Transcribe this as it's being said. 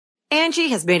Angie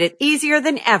has made it easier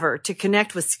than ever to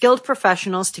connect with skilled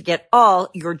professionals to get all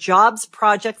your jobs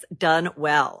projects done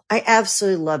well. I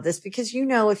absolutely love this because,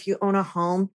 if you own a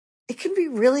home, it can be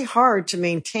really hard to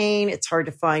maintain. It's hard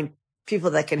to find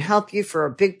people that can help you for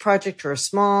a big project or a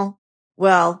small.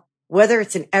 Well, whether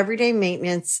it's in everyday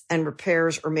maintenance and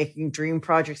repairs or making dream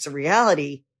projects a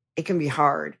reality, it can be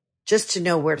hard just to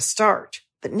know where to start.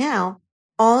 But now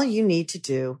all you need to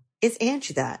do is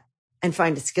Angie that and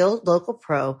find a skilled local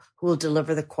pro who will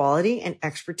deliver the quality and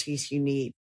expertise you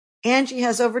need. Angie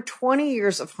has over 20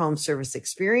 years of home service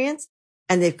experience,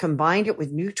 and they've combined it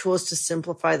with new tools to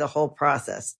simplify the whole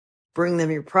process. Bring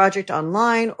them your project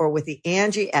online or with the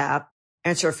Angie app,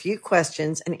 answer a few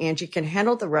questions, and Angie can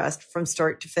handle the rest from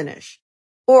start to finish.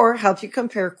 Or help you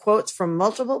compare quotes from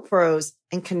multiple pros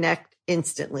and connect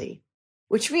instantly,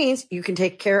 which means you can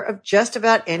take care of just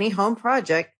about any home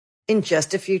project in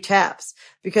just a few taps.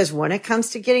 Because when it comes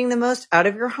to getting the most out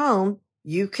of your home,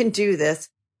 you can do this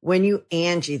when you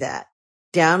Angie that.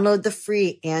 Download the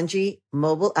free Angie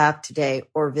mobile app today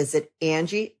or visit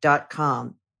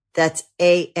Angie.com. That's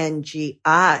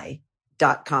ANGI.com.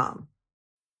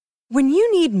 When you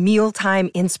need mealtime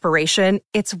inspiration,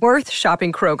 it's worth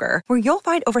shopping Kroger, where you'll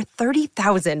find over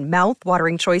 30,000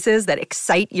 mouth-watering choices that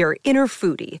excite your inner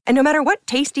foodie. And no matter what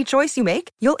tasty choice you make,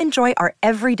 you'll enjoy our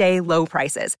everyday low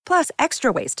prices, plus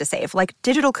extra ways to save, like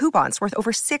digital coupons worth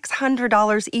over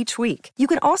 $600 each week. You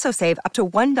can also save up to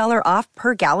 $1 off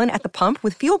per gallon at the pump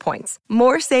with fuel points.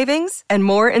 More savings and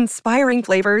more inspiring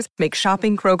flavors make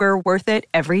shopping Kroger worth it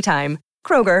every time.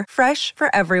 Kroger, fresh for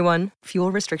everyone.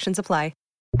 Fuel restrictions apply.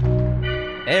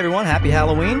 Hey everyone, happy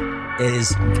Halloween. It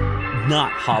is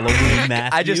not Halloween,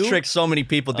 Matthew. I just tricked so many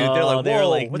people, dude. They're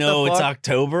like, whoa, what no, the fuck? It's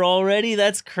October already?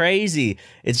 That's crazy.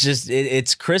 It's just,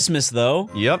 it's Christmas though.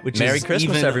 Yep, which Merry is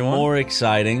Christmas, even everyone. more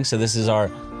exciting. So this is our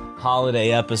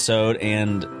holiday episode,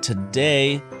 and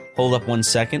today, hold up 1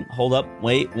 second. Hold up,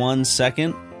 wait 1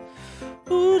 second.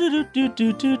 I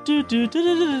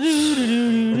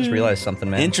just realized something,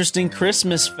 man. Interesting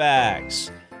Christmas facts.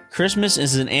 Christmas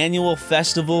is an annual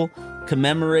festival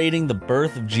commemorating the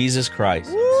birth of Jesus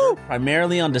Christ. Woo!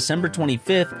 Primarily on December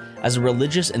 25th as a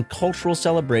religious and cultural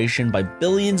celebration by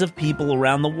billions of people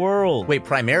around the world. Wait,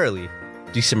 primarily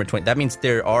December 20th. That means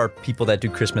there are people that do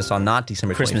Christmas on not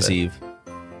December 25th. Christmas Eve.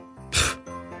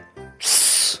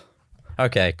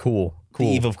 Okay, cool. The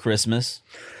eve of Christmas.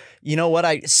 You know what?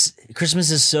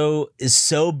 Christmas is so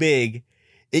big,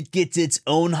 it gets its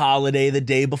own holiday the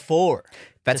day before.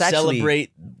 That's to actually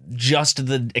celebrate just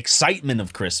the excitement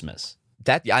of Christmas.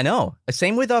 That I know.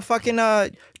 Same with fucking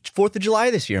 4th of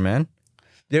July this year, man.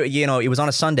 There, it was on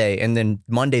a Sunday, and then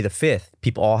Monday the 5th,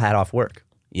 people all had off work.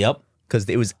 Yep, because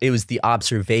it was the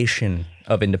observation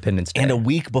of Independence Day. And a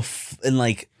week before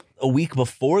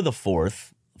the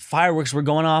 4th, fireworks were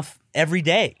going off every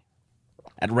day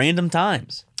at random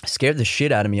times. Scared the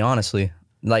shit out of me, honestly.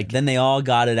 Then they all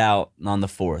got it out on the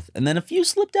 4th. And then a few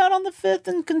slipped out on the 5th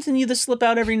and continue to slip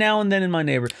out every now and then in my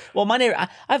neighborhood. Well, my neighbor,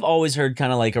 I've always heard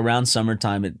kind of like around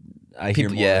summertime, hear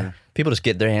more. Yeah, people just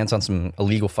get their hands on some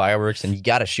illegal fireworks, and you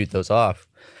got to shoot those off.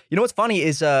 You know what's funny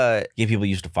is get people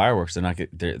used to fireworks. Then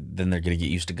they're going to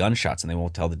get used to gunshots, and they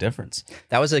won't tell the difference.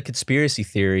 That was a conspiracy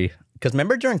theory. Because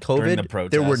remember during COVID,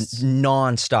 there were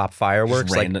nonstop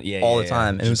fireworks all the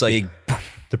time. And it was like,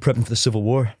 they're prepping for the Civil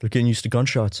War. They're getting used to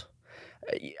gunshots.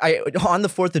 On the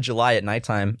 4th of July at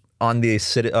nighttime, on the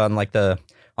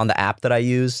app that I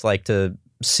use, like to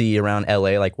see around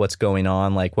LA, like what's going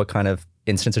on, like what kind of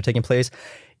incidents are taking place,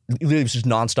 it was just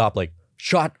nonstop, like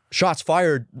shots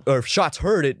fired or shots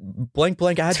heard at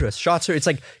blank address. Shots heard. It's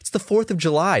like it's the 4th of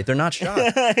July. They're not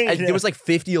shot. There was like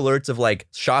 50 alerts of like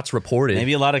shots reported.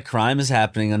 Maybe a lot of crime is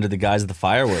happening under the guise of the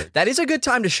fireworks. That is a good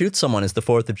time to shoot someone. Is the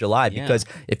 4th of July because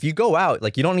if you go out,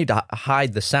 like you don't need to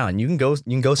hide the sound. You can go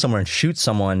somewhere and shoot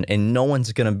someone, and no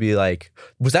one's gonna be like,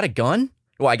 "Was that a gun?"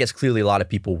 Well, I guess clearly a lot of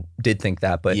people did think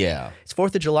that, but it's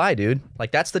 4th of July, dude.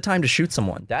 Like that's the time to shoot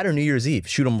someone. That or New Year's Eve.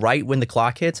 Shoot them right when the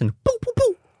clock hits, and boom, boom,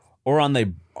 boom. Or on their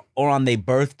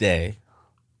birthday,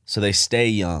 so they stay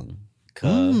young.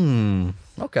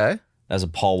 Okay. That's a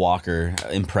Paul Walker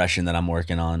impression that I'm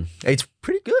working on. It's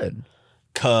pretty good.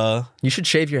 You should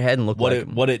shave your head and look like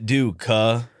him. What it do,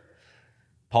 Paul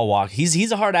Walker.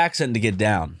 He's a hard accent to get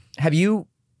down. Have you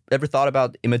ever thought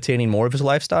about imitating more of his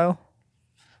lifestyle?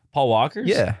 Paul Walker's?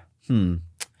 Yeah.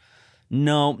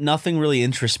 No, nothing really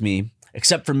interests me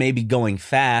except for maybe going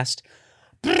fast.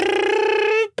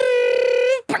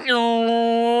 You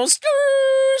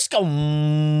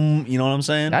know what I'm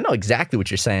saying? I know exactly what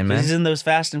you're saying, man. He's in those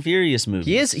Fast and Furious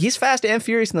movies. He's fast and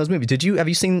furious in those movies. Have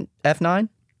you seen F9?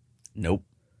 Nope.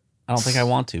 I don't think I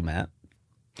want to, Matt.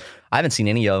 I haven't seen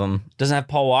any of them. Doesn't have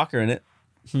Paul Walker in it.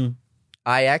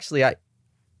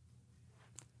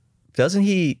 Doesn't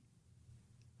he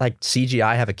like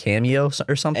CGI have a cameo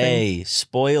or something? Hey,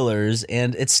 spoilers,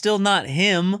 and it's still not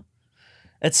him.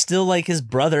 It's still like his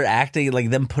brother acting, like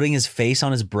them putting his face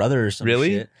on his brother or some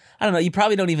shit. I don't know. You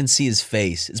probably don't even see his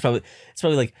face. It's probably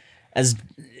like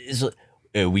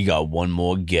hey, we got one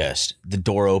more guest. The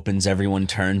door opens, everyone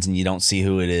turns, and you don't see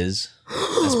who it is.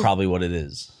 That's probably what it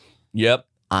is. Yep,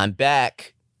 I'm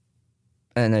back,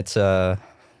 and it's Paul.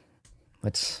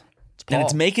 And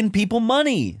it's making people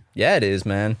money. Yeah, it is,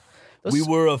 man. We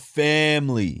were a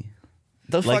family.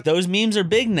 Those memes are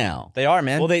big now. They are,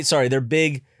 man. Well, they're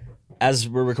big. As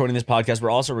we're recording this podcast, we're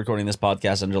also recording this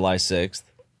podcast on July 6th.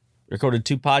 Recorded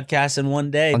 2 podcasts in one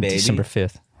day, baby. December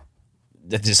 5th.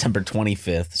 December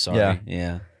 25th, sorry.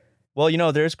 Yeah. Well,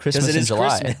 there's Christmas in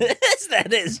July. Christmas.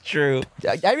 That is true.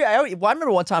 I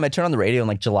remember one time I turned on the radio in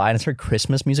like July and I heard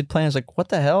Christmas music playing. I was like, what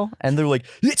the hell? And they're like,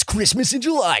 it's Christmas in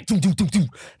July. I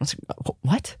was like,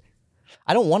 what?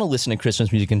 I don't want to listen to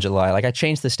Christmas music in July. Like, I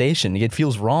changed the station. It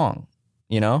feels wrong,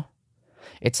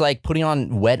 It's like putting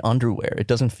on wet underwear. It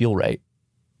doesn't feel right.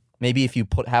 Maybe if you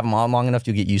have them on long enough,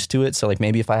 you'll get used to it. So like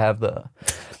maybe if I have the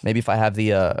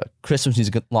Christmas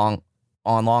music long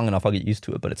enough, I'll get used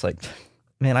to it. But it's like,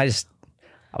 man, I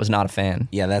was not a fan.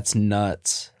 Yeah, that's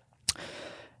nuts.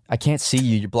 I can't see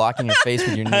you. You're blocking your face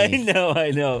with your knee.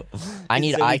 I know. I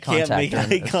need eye contact. Can't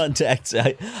make eye contact.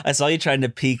 I saw you trying to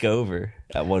peek over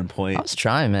at one point. I was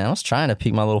trying, man. I was trying to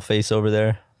peek my little face over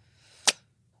there.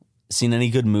 Seen any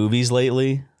good movies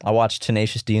lately? I watched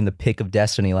Tenacious D and The Pick of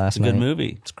Destiny last night. Good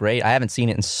movie. It's great. I haven't seen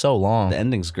it in so long. The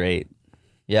ending's great.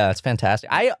 Yeah, it's fantastic.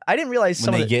 I didn't realize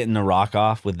when they get in the rock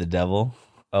off with the devil.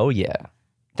 Oh yeah,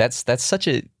 that's such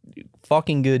a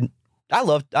fucking good. I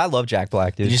love Jack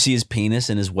Black, dude. Did you see his penis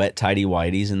and his wet tidy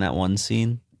whities in that one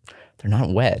scene? They're not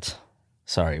wet.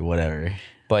 Sorry, whatever.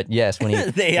 But yes, when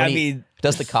he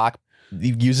does the cock.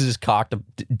 He uses his cock to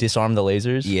disarm the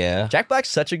lasers. Yeah. Jack Black's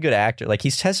such a good actor. Like, he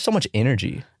has so much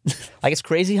energy. Like, it's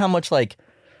crazy how much, like...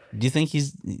 Do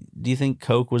you think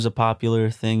coke was a popular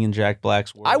thing in Jack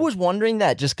Black's world? I was wondering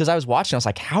that just because I was watching. I was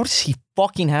like, how does he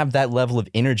fucking have that level of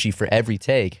energy for every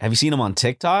take? Have you seen him on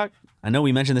TikTok? I know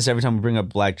we mention this every time we bring up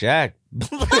Black Jack.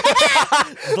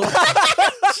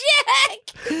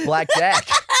 Black Jack.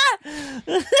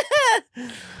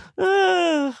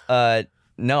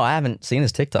 No, I haven't seen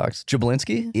his TikToks.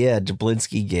 Jablinski? Yeah,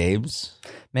 Jablinski Games.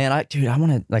 Man, I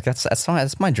want to like that's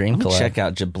my dream collab. Check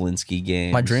out Jablinski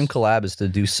Games. My dream collab is to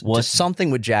do just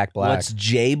something with Jack Black. What's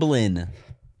Jablin?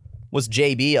 What's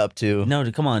JB up to?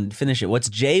 No, come on, finish it. What's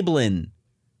Jablin?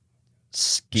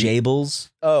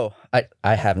 Jables? Oh,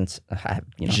 I haven't.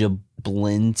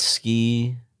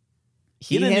 Jablinski.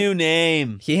 Get a new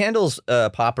name. He handles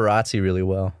paparazzi really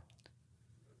well.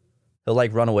 He'll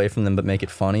like run away from them but make it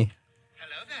funny.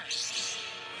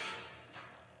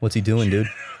 What's he doing, dude?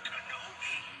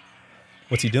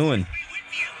 What's he doing?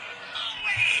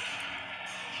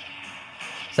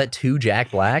 Is that 2 Jack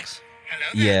Blacks?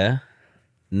 Yeah.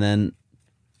 And then...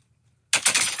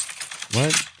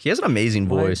 What? He has an amazing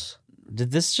voice.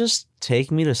 Did this just take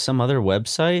me to some other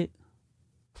website?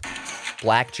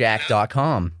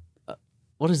 Blackjack.com.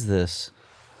 What is this?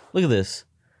 Look at this.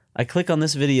 I click on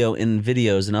this video in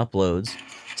videos and uploads.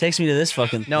 It takes me to this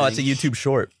fucking thing. No, it's a YouTube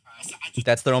short.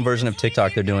 That's their own version of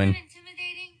TikTok they're doing.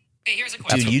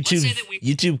 Dude,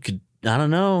 YouTube could, I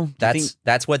don't know.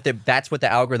 That's what the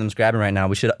algorithm's grabbing right now.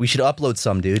 We should upload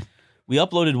some, dude. We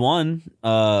uploaded one,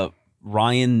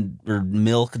 Ryan or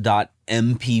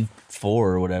milk.mp4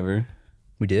 or whatever.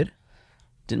 We did?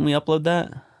 Didn't we upload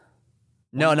that?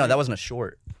 No, that wasn't a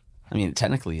short. I mean, it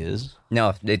technically is.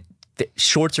 No,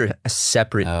 shorts are a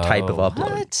separate type of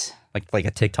upload. What? Like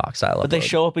a TikTok style upload. But they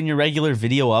show up in your regular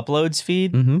video uploads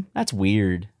feed? Mm-hmm. That's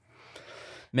weird.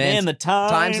 Man, the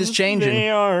times is changing. They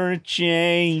are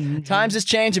changing. Times is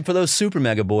changing for those super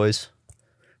mega boys.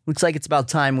 Looks like it's about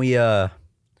time we, dude,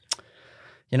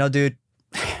 been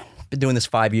doing this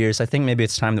 5 years. I think maybe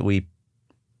it's time that we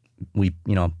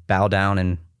bow down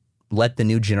and let the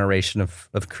new generation of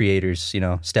creators,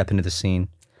 step into the scene.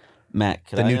 Matt,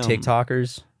 the new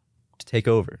TikTokers to take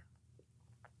over.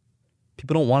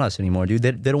 People don't want us anymore, dude.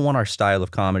 They don't want our style of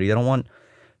comedy. They don't want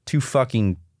 2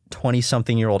 fucking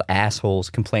 20-something-year-old assholes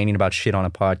complaining about shit on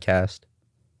a podcast.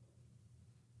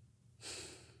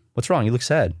 What's wrong? You look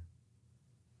sad.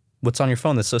 What's on your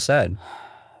phone that's so sad?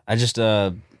 I just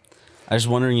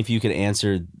wondering if you could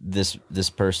answer this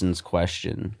person's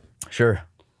question. Sure.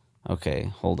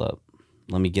 Okay, hold up.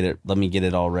 Let me get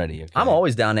it all ready. Okay? I'm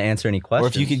always down to answer any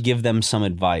questions. Or if you could give them some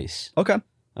advice. Okay.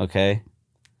 Okay.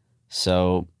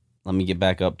 So let me get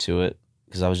back up to it.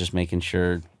 because I was just making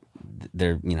sure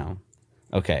they're,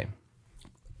 okay.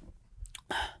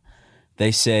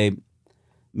 They say,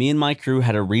 me and my crew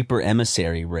had a Reaper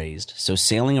emissary raised, so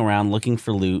sailing around looking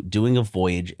for loot, doing a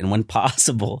voyage, and when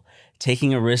possible,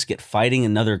 taking a risk at fighting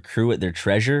another crew at their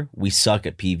treasure, we suck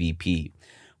at PvP.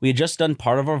 We had just done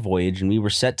part of our voyage and we were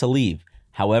set to leave.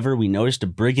 However, we noticed a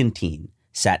brigantine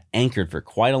sat anchored for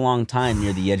quite a long time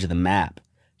near the edge of the map.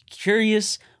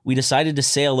 Curious, we decided to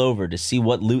sail over to see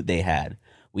what loot they had.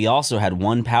 We also had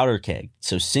one powder keg,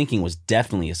 so sinking was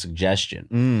definitely a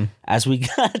suggestion. As we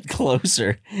got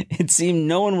closer, it seemed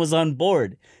no one was on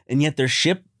board, and yet their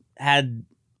ship had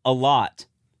a lot.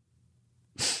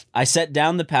 I set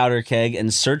down the powder keg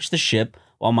and searched the ship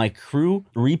while my crew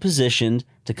repositioned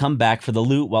to come back for the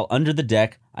loot, while under the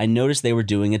deck, I noticed they were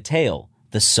doing a tale,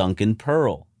 the Sunken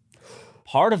Pearl.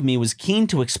 Part of me was keen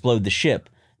to explode the ship,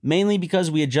 mainly because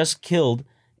we had just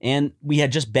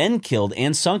been killed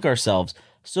and sunk ourselves,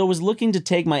 so I was looking to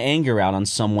take my anger out on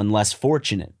someone less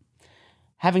fortunate.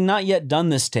 Having not yet done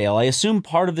this tale, I assume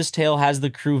part of this tale has the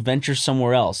crew venture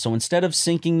somewhere else, so instead of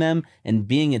sinking them and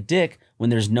being a dick when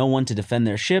there's no one to defend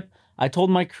their ship, I told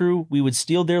my crew we would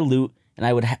steal their loot and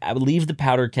I would leave the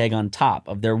powder keg on top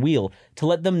of their wheel to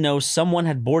let them know someone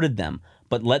had boarded them,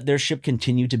 but let their ship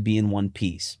continue to be in one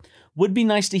piece. Would be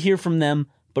nice to hear from them,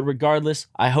 but regardless,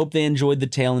 I hope they enjoyed the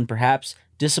tale and perhaps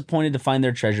disappointed to find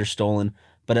their treasure stolen,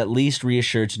 but at least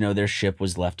reassured to know their ship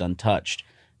was left untouched.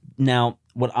 Now,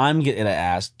 what I'm going to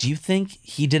ask, do you think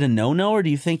he did a no-no or do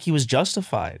you think he was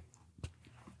justified?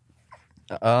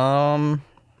 I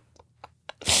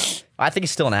think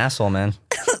he's still an asshole, man.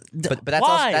 But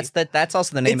that's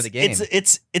also the name of the game.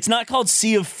 It's not called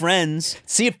Sea of Friends.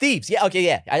 Sea of Thieves. Yeah, okay,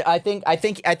 yeah. I think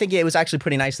it was actually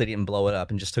pretty nice that he didn't blow it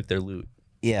up and just took their loot.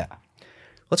 Yeah.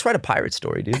 Let's write a pirate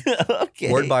story, dude.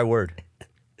 Okay. Word by word.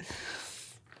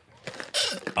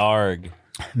 Arg.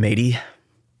 Matey.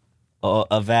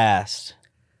 Avast.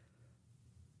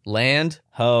 Land.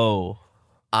 Ho.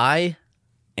 I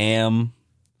am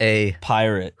a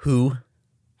pirate who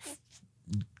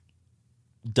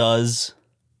does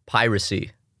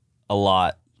piracy a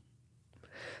lot.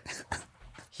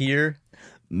 Here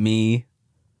me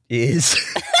is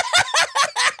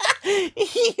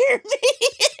Here me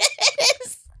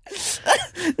is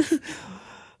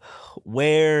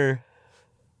where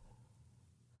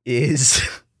is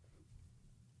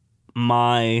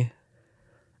my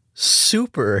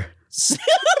super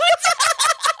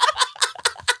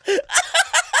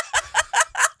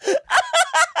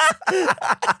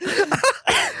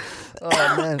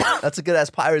Oh man, that's a good ass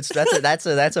pirates. That's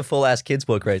a full ass kids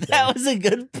book right there. That was a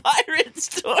good pirate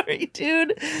story,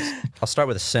 dude. I'll start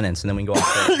with a sentence and then we can go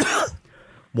on.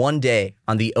 One day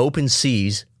on the open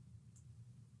seas,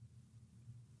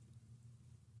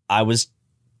 I was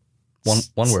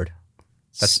one word.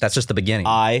 That's just the beginning.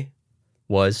 I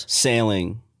was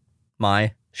sailing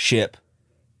my ship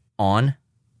on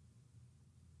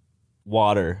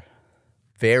water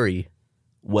very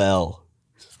well.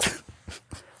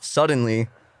 Suddenly,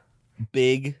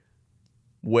 big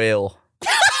whale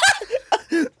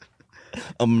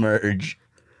emerge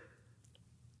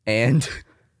and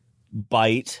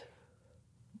bite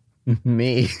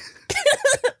me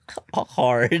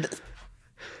hard.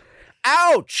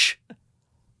 Ouch!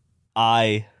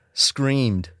 I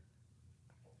screamed.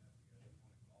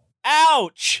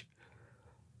 Ouch!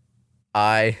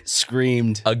 I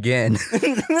screamed again.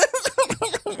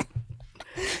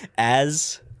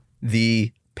 As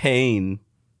the pain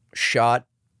shot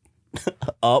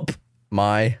up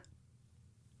my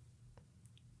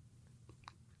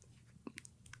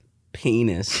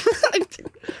penis.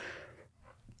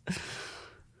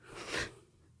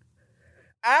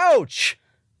 Ouch!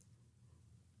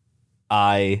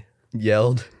 I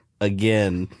yelled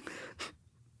again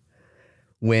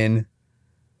when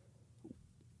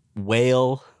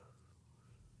whale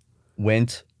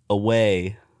went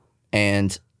away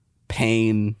and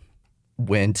pain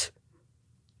went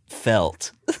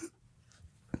felt.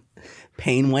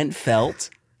 Pain went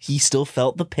felt. He still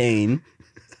felt the pain.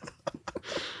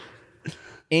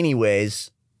 Anyways.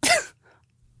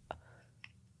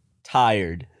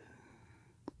 Tired.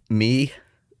 Me.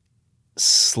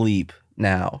 Sleep.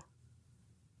 Now.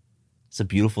 It's a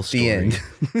beautiful story. The end.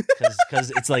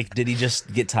 Because it's like, did he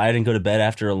just get tired and go to bed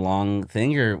after a long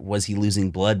thing, or was he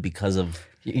losing blood because of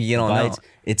you don't know?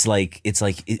 It's like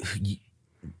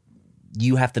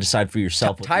you have to decide for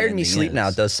yourself. Tired me sleep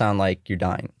now does sound like you're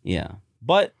dying. Yeah,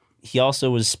 but he also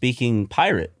was speaking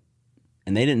pirate,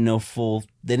 and they didn't know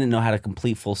how to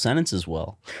complete full sentences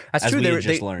well. That's true.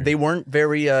 They weren't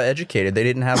very educated. They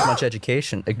didn't have much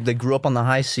education. They grew up on the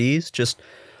high seas, just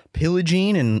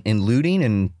pillaging and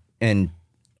looting and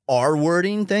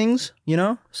R-wording things, you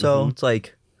know? So it's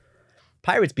like,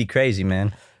 pirates be crazy,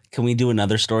 man. Can we do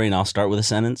another story and I'll start with a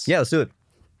sentence? Yeah, let's do it.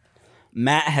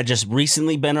 Matt had just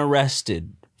recently been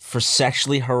arrested for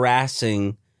sexually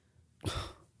harassing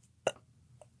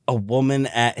a woman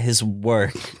at his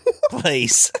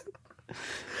workplace.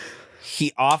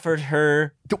 He offered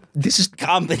her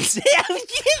compensation.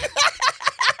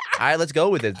 All right, let's go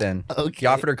with it then. Okay. He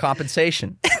offered her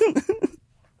compensation.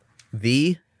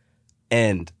 The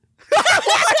end.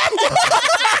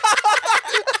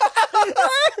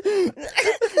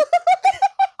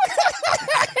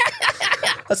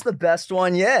 That's the best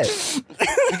one yet.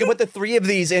 You can put the 3 of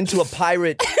these into a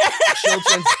pirate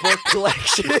children's book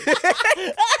collection.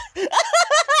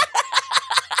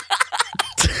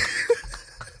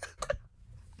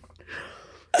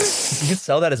 You can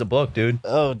sell that as a book, dude.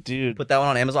 Oh, dude. Put that one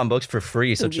on Amazon Books for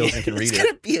free so children can read it. It's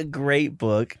going to be a great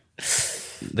book.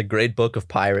 The Great Book of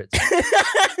Pirates.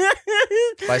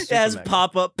 It has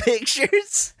pop-up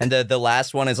pictures. And the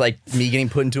last one is like me getting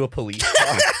put into a police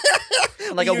car.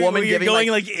 Like a woman giving going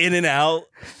like in and out.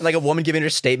 Like a woman giving her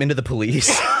statement to the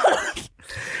police.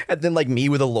 And then like me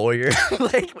with a lawyer,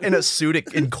 like in a suit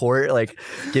in court, like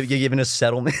giving a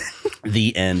settlement.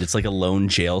 The end. It's like a lone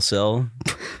jail cell.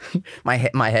 My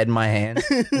head in my hand.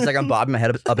 It's like I'm bobbing my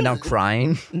head up and down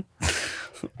crying.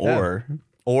 Or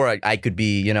I could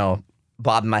be, you know,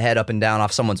 bobbing my head up and down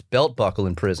off someone's belt buckle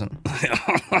in prison. You know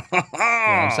what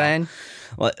I'm saying?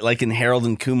 Like in Harold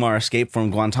and Kumar Escape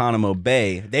from Guantanamo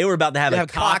Bay, they were about to have a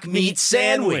cock meat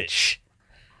sandwich.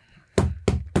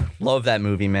 Love that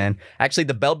movie, man. Actually,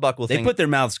 the belt buckle thing. They put their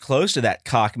mouths close to that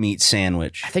cock meat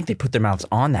sandwich. I think they put their mouths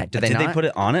on that. Did they put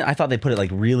it on it? I thought they put it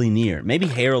like really near. Maybe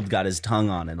Harold got his tongue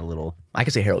on it a little. I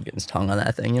could see Harold getting his tongue on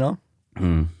that thing, you know?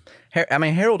 I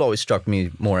mean, Harold always struck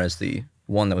me more as the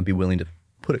one that would be willing to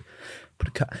put a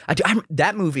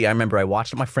that movie, I remember I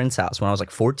watched at my friend's house when I was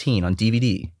like 14 on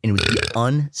DVD, and it was the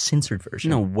uncensored version.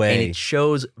 No way. And it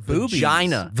shows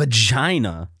vagina.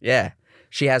 Vagina. Yeah.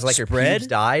 She has like her pubes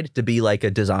dyed to be like a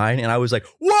design, and I was like,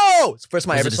 whoa! It's the first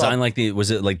time I ever saw.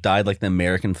 Was it like dyed like the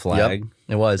American flag? Yep,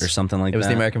 it was. Or something like that? It was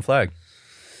the American flag.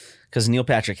 Because Neil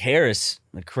Patrick Harris,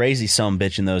 the crazy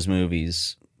sumbitch in those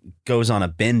movies, goes on a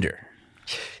bender.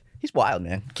 He's wild,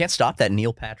 man. Can't stop that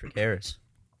Neil Patrick Harris.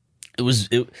 I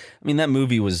mean, that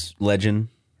movie was legend.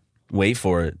 Wait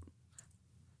for it.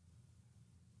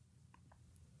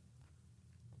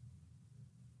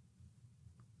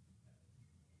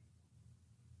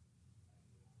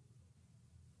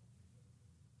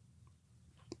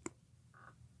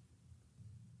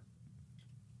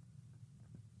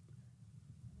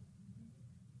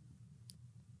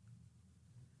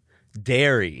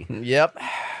 Dairy. Yep.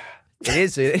 It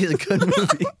is a good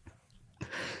movie.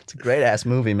 It's a great ass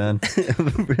movie, man.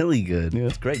 Really good. Yeah,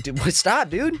 it's great, dude. Stop,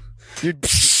 dude. You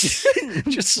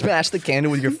just smash the candle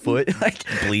with your foot, like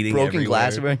bleeding, broken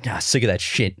glass. God, sick of that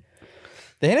shit.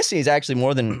 The Hennessy is actually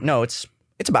more than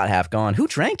it's about half gone. Who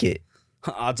drank it?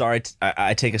 Odds are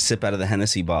I take a sip out of the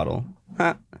Hennessy bottle.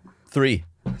 Huh. 3,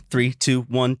 2,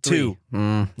 1, 2.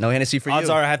 No Hennessy for you. Odds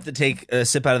are I have to take a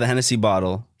sip out of the Hennessy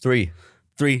bottle. 3,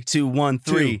 2, 1,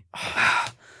 3.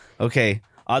 Okay.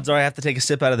 Odds are I have to take a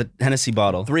sip out of the Hennessy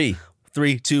bottle. 3,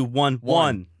 2, 1,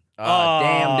 1.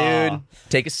 Damn, dude.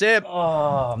 Take a sip.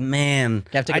 Oh, man.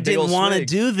 I didn't want to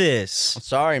do this. I'm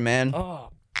sorry, man.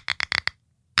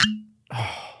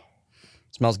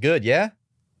 Smells good, yeah?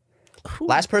 Ooh.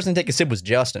 Last person to take a sip was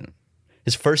Justin.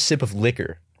 His first sip of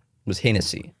liquor was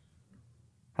Hennessy.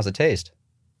 How's it taste?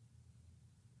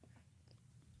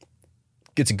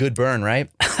 It's a good burn, right?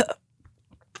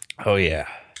 Oh, yeah.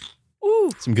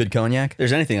 Ooh. Some good cognac. If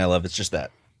there's anything I love, it's just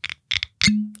that.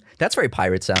 That's very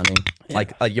pirate sounding. Yeah.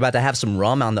 Like you're about to have some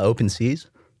rum on the open seas.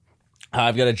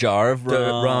 I've got a jar of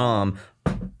rum.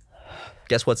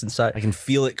 Guess what's inside? I can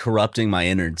feel it corrupting my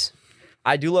innards.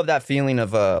 I do love that feeling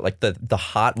of like the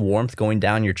hot warmth going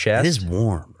down your chest. It is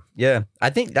warm. Yeah. I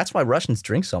think that's why Russians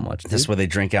drink so much. That's why they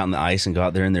drink out in the ice and go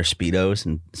out there in their Speedos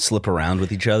and slip around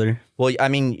with each other. Well, I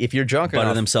mean, if you're drunk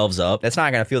butter themselves up. That's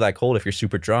not going to feel that cold if you're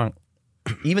super drunk.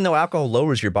 Even though alcohol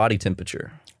lowers your body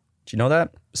temperature. Do you know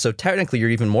that? So technically, you're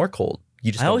even more cold.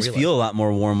 You just I always feel a lot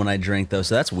more warm when I drink, though,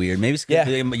 so that's weird. Maybe it's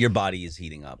your body is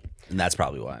heating up, and that's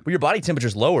probably why. Well, your body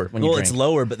temperature's lower when you drink. Well, it's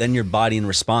lower, but then your body in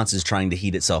response is trying to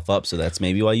heat itself up, so that's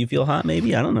maybe why you feel hot.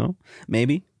 Maybe. I don't know.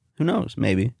 Maybe. Who knows?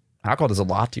 Maybe. Alcohol does a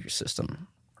lot to your system.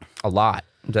 A lot.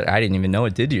 That I didn't even know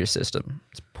it did to your system.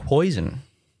 It's poison.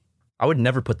 I would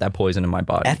never put that poison in my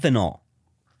body. Ethanol.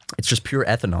 It's just pure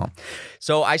ethanol.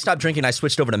 So I stopped drinking. I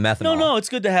switched over to methanol. No, it's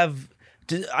good to have...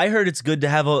 I heard it's good to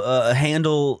have a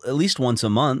handle at least once a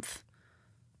month.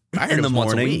 I handle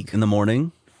once a week. In the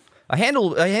morning. I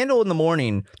handle in the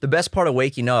morning. The best part of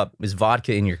waking up is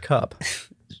vodka in your cup.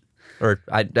 Or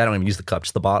I don't even use the cup,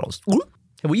 just the bottles.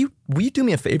 Will you do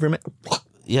me a favor, man?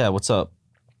 Yeah, what's up?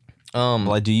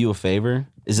 Will I do you a favor?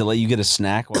 Is it let you get a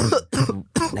snack while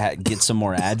you get some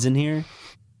more ads in here?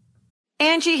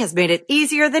 Angie has made it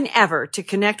easier than ever to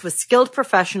connect with skilled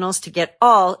professionals to get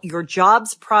all your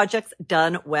jobs projects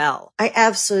done well. I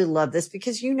absolutely love this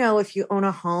because, if you own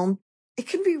a home, it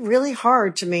can be really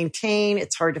hard to maintain.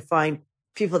 It's hard to find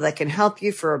people that can help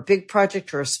you for a big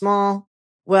project or a small.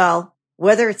 Well,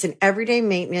 whether it's in everyday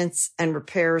maintenance and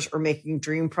repairs or making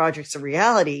dream projects a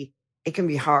reality, it can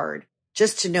be hard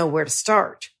just to know where to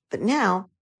start. But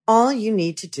now all you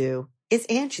need to do is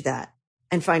Angie that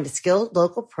and find a skilled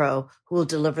local pro who will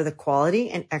deliver the quality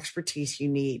and expertise you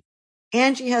need.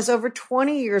 Angie has over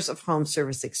 20 years of home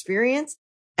service experience,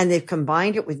 and they've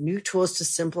combined it with new tools to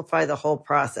simplify the whole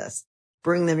process.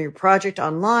 Bring them your project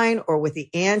online or with the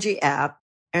Angie app,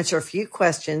 answer a few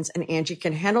questions, and Angie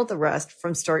can handle the rest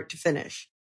from start to finish.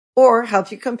 Or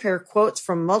help you compare quotes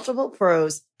from multiple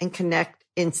pros and connect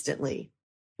instantly,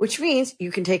 which means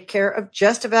you can take care of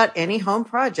just about any home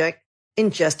project in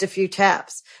just a few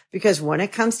taps. Because when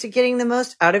it comes to getting the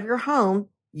most out of your home,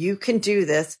 you can do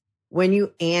this when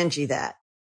you Angie that.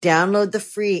 Download the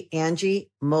free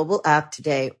Angie mobile app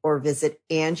today or visit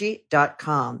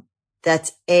Angie.com.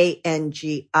 That's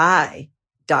ANGI.com.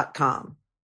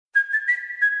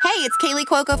 Hey, it's Kaylee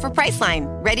Cuoco for Priceline.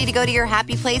 Ready to go to your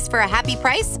happy place for a happy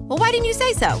price? Well, why didn't you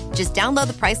say so? Just download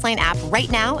the Priceline app right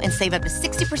now and save up to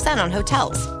 60% on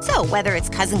hotels. So whether it's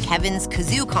Cousin Kevin's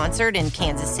Kazoo Concert in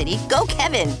Kansas City, go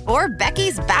Kevin, or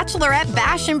Becky's Bachelorette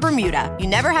Bash in Bermuda, you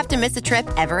never have to miss a trip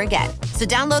ever again. So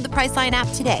download the Priceline app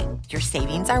today. Your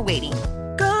savings are waiting.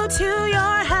 Go to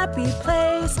your happy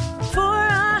place for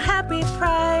a happy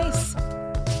price.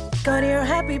 Go to your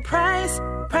happy price,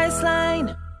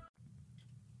 Priceline.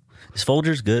 Is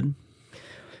Folgers good?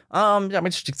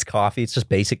 It's just coffee. It's just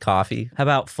basic coffee. How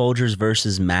about Folgers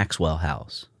versus Maxwell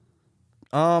House?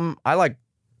 I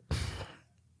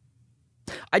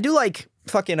do like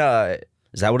fucking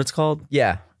Is that what it's called?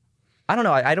 Yeah. I don't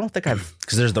know. I don't think I've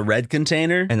because there's the red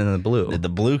container and then the blue. The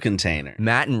blue container.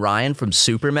 Matt and Ryan from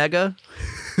Super Mega.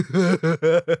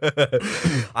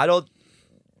 I don't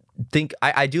think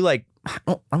I do like.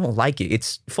 I don't like it.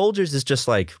 It's Folgers is just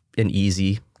like an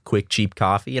easy, quick, cheap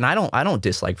coffee, and I don't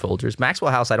dislike Folgers.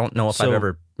 Maxwell House, I don't know if I've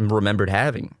ever remembered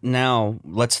having. Now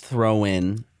let's throw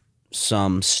in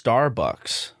some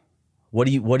Starbucks. What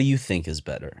do you think is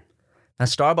better? Now,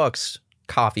 Starbucks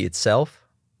coffee itself,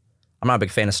 I'm not a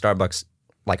big fan of Starbucks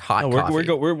like hot coffee.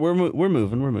 We're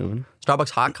moving.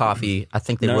 Starbucks hot coffee, I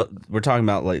think we're talking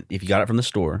about like if you got it from the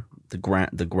store, the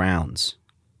grounds.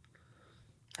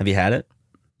 Have you had it?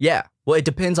 Yeah. Well, it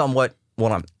depends on what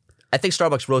I think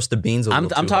Starbucks roast the beans a little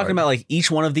too I'm talking hard. about like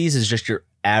each one of these is just your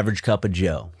average cup of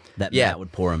Joe that Matt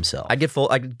would pour himself. I get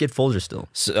Folgers still.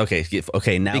 So,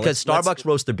 okay. Now because Starbucks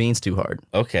roast their beans too hard.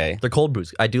 Okay, they're cold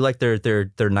brews. I do like their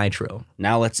nitro.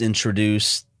 Now let's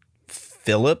introduce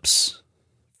Phillips.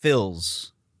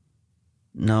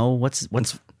 No, what's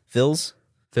Phil's?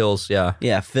 Phil's, yeah.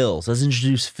 Yeah, Phil's. Let's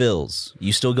introduce Phil's.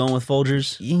 You still going with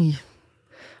Folgers?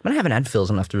 I haven't had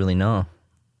Phil's enough to really know.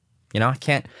 I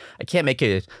can't make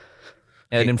an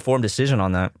informed decision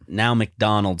on that. Now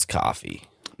McDonald's coffee.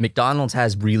 McDonald's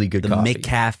has really good coffee. The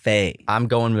McCafe. I'm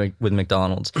going with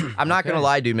McDonald's. I'm not going to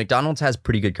lie, dude. McDonald's has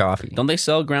pretty good coffee. Don't they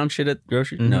sell ground shit at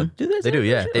grocery? Mm-hmm. No, do they? They do,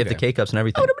 yeah. They have the K-Cups and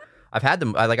everything. I've had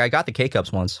them. I got the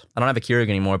K-Cups once. I don't have a Keurig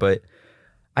anymore, but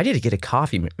I need to get a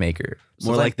coffee maker. So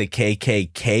more like the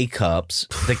KKK cups.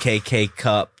 The KK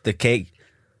cup. The K.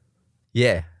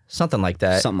 Yeah, something like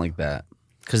that. Something like that.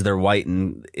 Because they're white,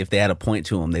 and if they had a point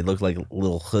to them, they look like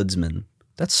little hoodsmen.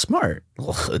 That's smart.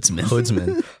 Little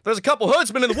hoodsmen. There's a couple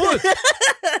hoodsmen in the woods.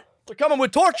 They're coming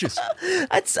with torches.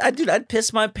 I'd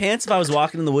piss my pants if I was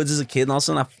walking in the woods as a kid, and all of a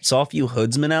sudden I saw a few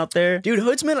hoodsmen out there. Dude,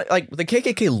 hoodsmen, like the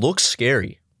KKK looks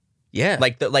scary. Yeah,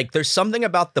 like there's something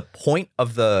about the point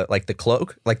of the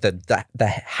cloak, like the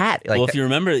hat. Like, well, if you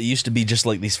remember, it used to be just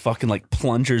like these fucking like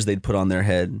plungers they'd put on their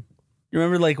head. You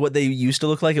remember like what they used to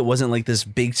look like? It wasn't like this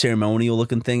big ceremonial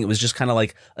looking thing. It was just kind of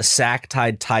like a sack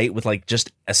tied tight with like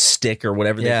just a stick or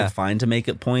whatever they could find to make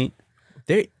it point.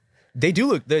 They do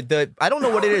look the I don't know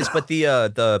what it is, but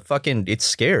the fucking it's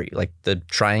scary. Like the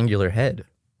triangular head.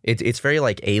 It's very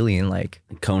like alien like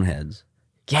Coneheads.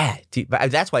 Yeah, dude,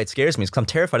 that's why it scares me. Because I'm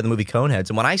terrified of the movie Coneheads,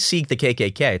 and when I see the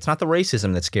KKK, it's not the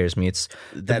racism that scares me. It's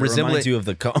that reminds you of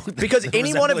the cone. Because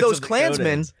any one of those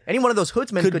Klansmen, any one of those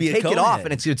hoodsmen could take it off,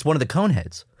 and it's one of the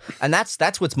Coneheads, and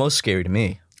that's what's most scary to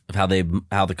me. of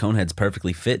how the Coneheads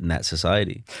perfectly fit in that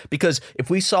society. Because if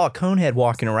we saw a Conehead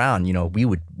walking around, you know, we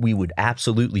would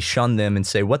absolutely shun them and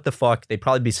say, what the fuck? They'd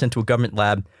probably be sent to a government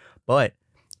lab. But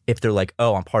if they're like,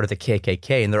 oh, I'm part of the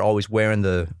KKK, and they're always wearing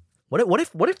the what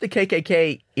if the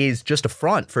KKK is just a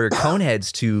front for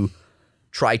Coneheads to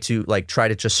try to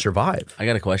just survive? I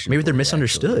got a question. Maybe they're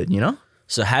misunderstood, you know?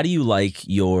 So how do you like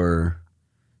your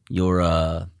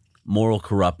moral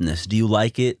corruptness? Do you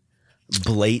like it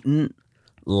blatant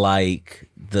like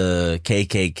the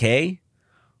KKK,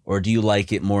 or do you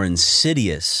like it more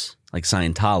insidious like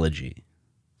Scientology?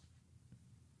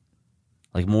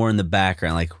 Like more in the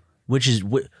background, like which is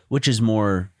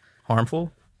more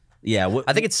harmful? Yeah,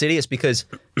 I think it's insidious because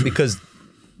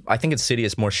I think it's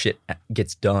insidious more shit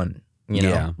gets done. You know,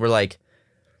 yeah. We're like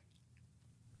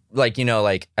you know,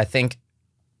 like I think,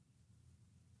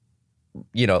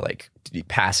 you know, like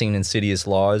passing insidious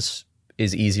laws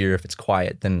is easier if it's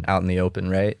quiet than out in the open,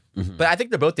 right? Mm-hmm. But I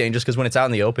think they're both dangerous because when it's out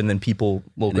in the open, then people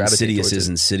will gravitate towards it.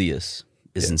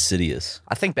 Insidious.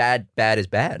 I think bad is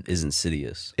bad. Is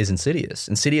insidious.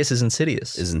 Insidious is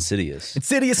insidious.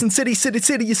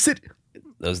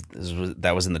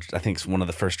 That was in the, I think it's one of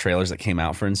the first trailers that came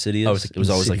out for Insidious. Oh, it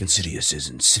was always like Insidious is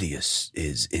insidious.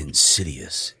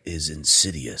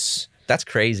 That's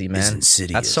crazy, man. Is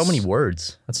insidious. That's so many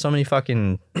words. That's so many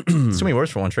fucking so many words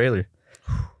for one trailer.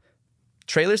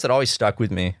 Trailers that always stuck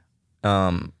with me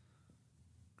was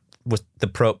the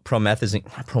Prometheus.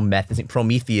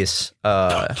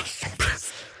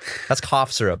 That's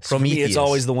cough syrup. Prometheus. It's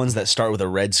always the ones that start with a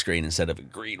red screen instead of a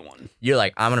green one. You're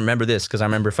like, I'm gonna remember this because I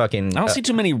remember fucking. I don't see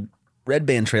too many Red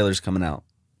Band trailers coming out.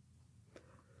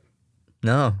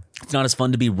 No, it's not as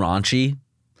fun to be raunchy.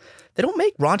 They don't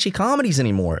make raunchy comedies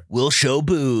anymore. We'll show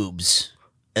boobs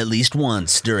at least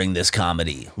once during this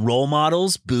comedy. Role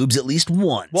models, boobs at least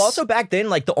once. Well, also back then,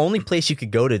 like the only place you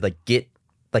could go to like get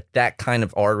like that kind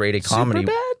of R-rated comedy.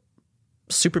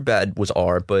 Superbad was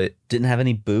R, but didn't have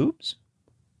any boobs.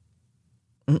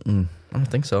 I don't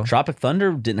think so. Tropic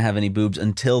Thunder didn't have any boobs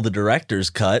until the director's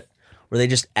cut, where they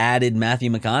just added Matthew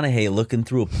McConaughey looking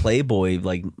through a Playboy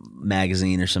like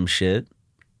magazine or some shit.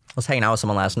 I was hanging out with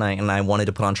someone last night, and I wanted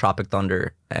to put on Tropic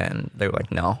Thunder, and they were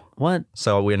like, no. What?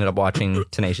 So we ended up watching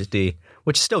Tenacious D,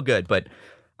 which is still good, but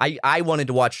I wanted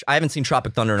to watch. I haven't seen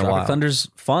Tropic Thunder in a while. Tropic Thunder's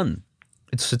fun.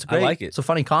 It's great. I like it. It's a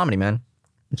funny comedy, man.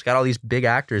 It's got all these big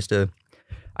actors to.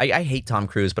 I hate Tom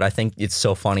Cruise, but I think it's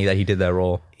so funny that he did that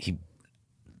role.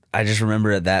 I just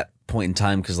remember at that point in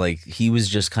time because like he was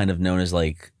just kind of known as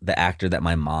like the actor that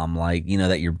my mom liked, you know,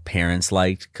 that your parents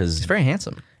liked because he's very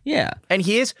handsome. Yeah, and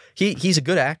he's a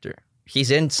good actor. He's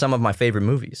in some of my favorite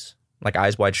movies, like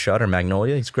Eyes Wide Shut or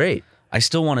Magnolia. He's great. I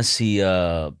still want to see.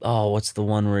 What's the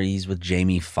one where he's with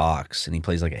Jamie Foxx and he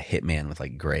plays like a hitman with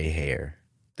like gray hair?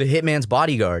 The Hitman's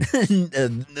Bodyguard.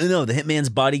 No, the Hitman's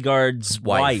Bodyguard's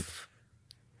wife.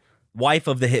 Wife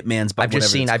of the Hitman's.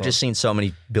 I've just seen so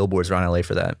many billboards around LA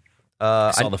for that.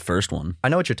 I saw the first one. I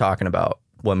know what you're talking about.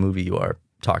 What movie you are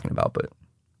talking about, but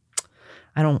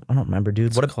I don't remember,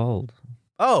 dude. What's it called?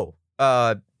 Oh,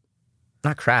 not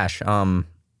Crash. I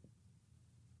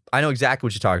know exactly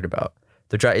what you're talking about.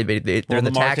 They're in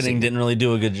the marketing taxi. Didn't really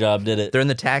do a good job, did it? They're in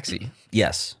the taxi.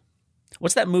 Yes.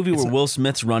 What's that movie where Will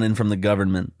Smith's running from the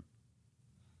government?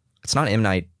 It's not M.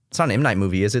 Night. It's not an M. Night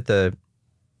movie, is it?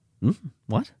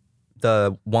 What?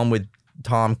 The one with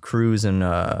Tom Cruise and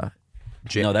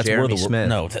Jeremy Smith.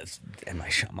 No, that's M.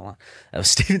 Night Shyamalan. That was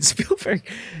Steven Spielberg.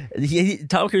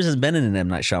 Tom Cruise has been in an M.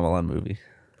 Night Shyamalan movie.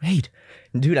 Wait,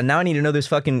 dude, now I need to know this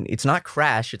fucking. It's not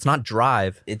Crash. It's not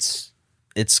Drive. It's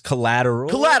Collateral.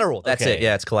 Collateral. That's it.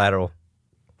 Yeah, it's Collateral.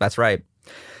 That's right.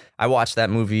 I watched that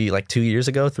movie like 3 years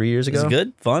ago. Is it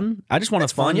good? Fun? I just want a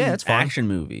fun action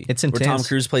movie. It's intense. Where Tom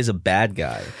Cruise plays a bad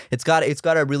guy. It's got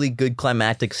a really good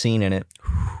climactic scene in it.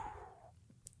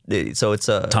 So it's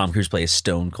Tom Cruise plays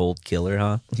Stone Cold Killer,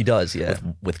 huh? He does, yeah.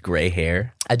 With gray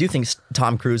hair. I do think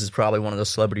Tom Cruise is probably one of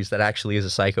those celebrities that actually is a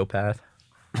psychopath.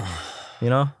 You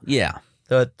know? Yeah.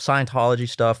 The Scientology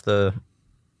stuff,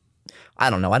 I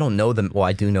don't know. I don't know them. Well,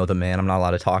 I do know the man. I'm not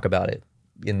allowed to talk about it.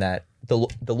 In that the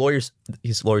lawyers,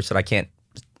 his lawyers said I can't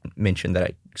mention that.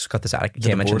 I just cut this out. I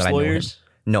can't mention that I know him.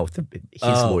 No, his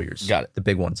lawyers. Got it. The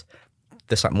big ones.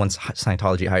 The ones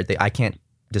Scientology hired. I can't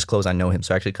disclose I know him,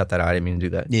 so I actually cut that out. I didn't mean to do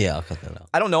that. Yeah, I'll cut that out.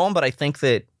 I don't know him, but I think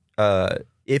that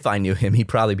if I knew him, he'd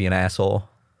probably be an asshole.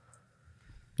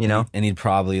 You know? And he'd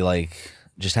probably like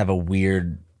just have a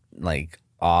weird like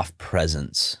off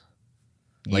presence.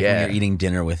 Like when you're eating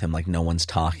dinner with him, like no one's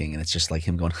talking and it's just like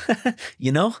him going,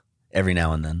 you know, every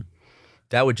now and then.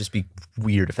 That would just be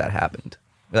weird if that happened.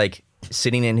 like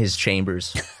sitting in his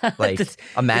chambers. Like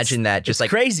imagine that, just like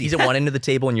crazy. He's at one end of the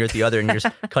table and you're at the other, and you're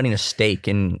just cutting a steak,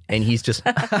 and he's just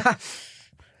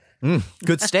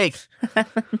good steak.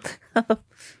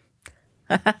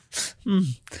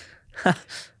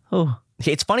 Oh,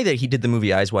 it's funny that he did the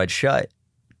movie Eyes Wide Shut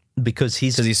because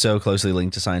he's so closely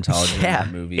linked to Scientology. In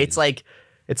that movie. It's like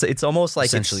it's almost like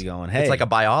essentially going. Hey, it's like a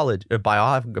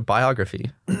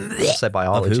biography. I said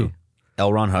biology. Of who?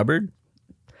 L. Ron Hubbard?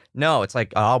 No, it's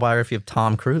like a biography of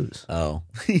Tom Cruise. Oh,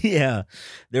 yeah.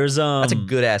 There's that's a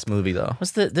good ass movie though.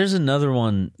 There's another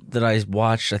one that I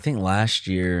watched, I think last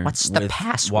year. What's the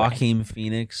password? Joaquin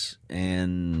Phoenix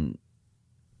and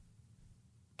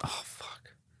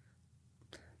fuck.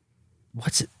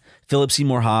 What's it? Philip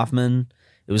Seymour Hoffman.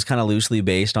 It was kind of loosely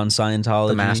based on Scientology.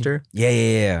 The Master?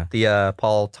 Yeah. The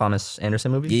Paul Thomas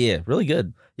Anderson movie? Yeah, really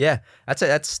good. Yeah. It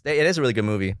is a really good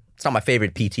movie. It's not my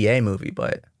favorite PTA movie,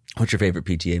 but what's your favorite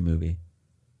PTA movie?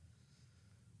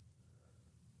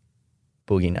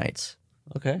 Boogie Nights.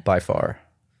 Okay. By far.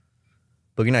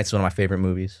 Boogie Nights is one of my favorite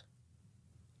movies.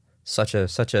 Such a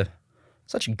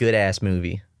good ass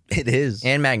movie. It is.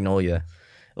 And Magnolia.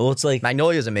 Well, it's like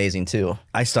Magnolia is amazing too.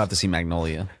 I still have to see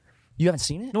Magnolia. You haven't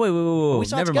seen it? No,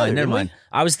 wait. Never mind.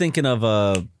 I was thinking of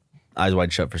Eyes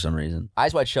Wide Shut for some reason.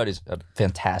 Eyes Wide Shut is a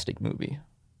fantastic movie.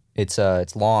 It's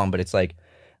long, but it's like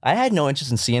I had no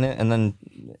interest in seeing it, and then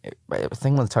I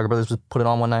think when the Tucker Brothers put it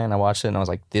on one night, and I watched it, and I was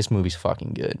like, "This movie's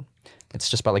fucking good." It's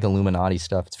just about like Illuminati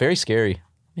stuff. It's very scary.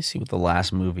 Let me see what the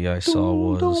last movie I saw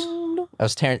was.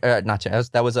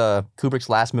 That was Kubrick's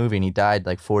last movie, and he died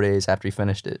like 4 days after he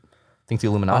finished it. I think the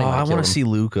Illuminati. I want to see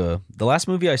Luca. The last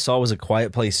movie I saw was A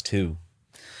Quiet Place 2.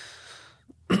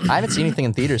 I haven't seen anything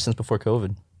in theaters since before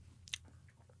COVID.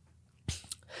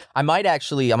 I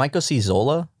might go see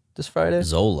Zola this Friday.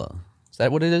 Zola. Is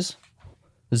that what it is?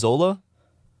 Zola?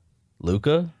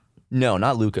 Luca? No,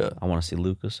 not Luca. I want to see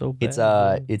Luca so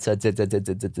bad.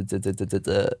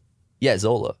 Yeah,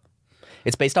 Zola.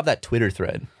 It's based off that Twitter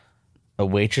thread. A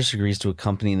waitress agrees to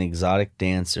accompany an exotic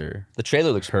dancer. The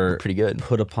trailer looks pretty good.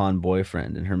 Put-upon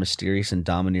boyfriend and her mysterious and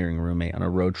domineering roommate on a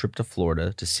road trip to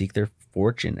Florida to seek their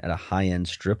fortune at a high-end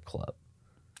strip club.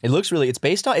 It looks really. It's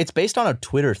based on a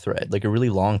Twitter thread, like a really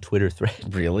long Twitter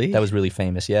thread. Really? That was really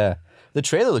famous. Yeah. The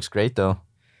trailer looks great though.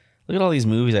 Look at all these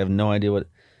movies. I have no idea what.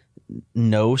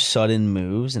 No Sudden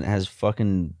Moves, and it has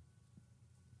fucking.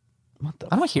 What the?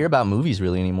 I don't hear about movies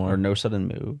really anymore. Or No Sudden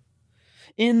Move.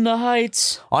 In the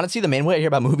Heights. Honestly, the main way I hear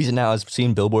about movies now is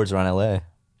seeing billboards around LA.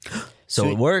 So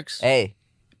it works. Hey,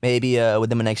 maybe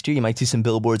within the next year you might see some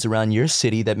billboards around your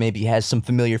city that maybe has some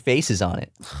familiar faces on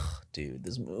it. Dude,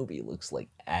 this movie looks like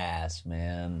ass,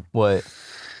 man. What?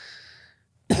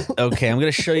 Okay, I'm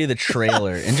going to show you the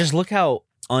trailer and just look how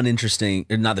uninteresting,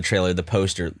 or not the trailer, the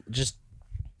poster. Just,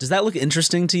 does that look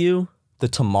interesting to you? The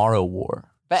Tomorrow War.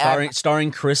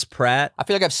 Starring Chris Pratt. I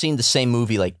feel like I've seen the same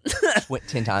movie like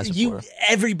 10 times before.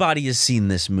 Everybody has seen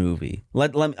this movie. I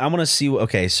want to see.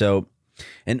 Okay, so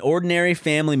an ordinary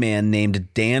family man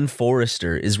named Dan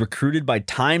Forrester is recruited by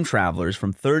time travelers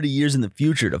from 30 years in the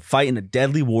future to fight in a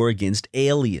deadly war against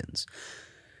aliens.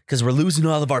 Because we're losing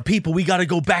all of our people, we got to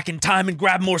go back in time and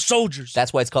grab more soldiers.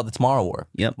 That's why it's called the Tomorrow War.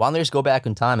 Yep. Why don't they just go back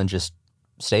in time and just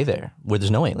stay there where there's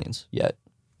no aliens yet?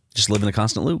 Just live in a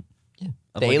constant loop.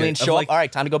 The aliens show up. All right,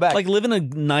 time to go back. Like live in a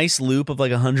nice loop of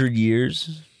like 100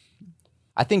 years.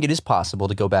 I think it is possible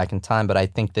to go back in time, but I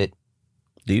think that.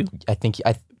 Do you?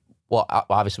 Well,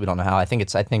 obviously we don't know how. I think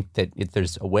that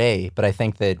there's a way, but I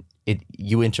think that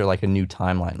you enter like a new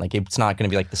timeline. Like it's not going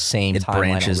to be like the same timeline. It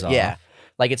branches off. Yeah.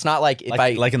 Like it's not like if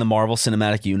like in the Marvel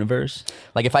Cinematic Universe.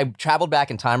 Like if I traveled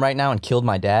back in time right now and killed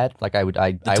my dad, like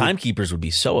the timekeepers would be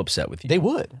so upset with you. They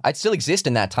would. I'd still exist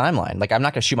in that timeline. Like I'm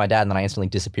not going to shoot my dad and then I instantly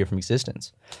disappear from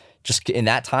existence. Just in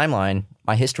that timeline,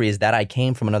 my history is that I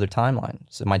came from another timeline.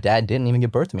 So my dad didn't even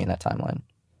give birth to me in that timeline.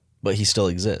 But he still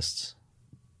exists.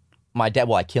 My dad,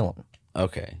 I kill him.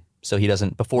 Okay. So he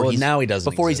doesn't now he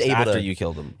doesn't. Before exist, he's able after to you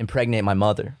killed him, impregnate my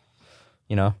mother.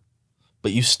 You know.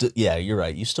 But you still, yeah, you're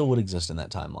right. You still would exist in that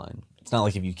timeline. It's not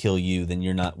like if you kill you, then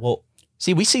you're not. Well,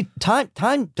 see, we see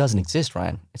time doesn't exist,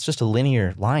 Ryan. It's just a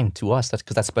linear line to us. That's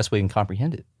because that's the best way we can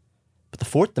comprehend it. But the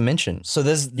fourth dimension,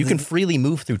 you can freely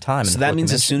move through time. So that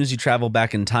means as soon as you travel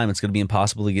back in time, it's going to be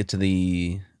impossible to get to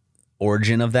the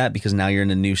origin of that because now you're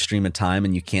in a new stream of time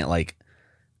and you can't like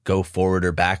go forward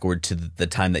or backward to the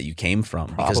time that you came from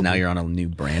because now you're on a new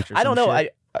branch. Or I don't know.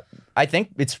 Shit. I think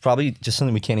it's probably just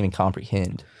something we can't even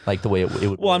comprehend, like the way it would.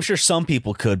 Well, work. I'm sure some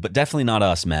people could, but definitely not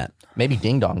us, Matt. Maybe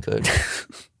Ding Dong could.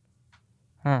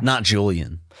 Not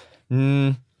Julian.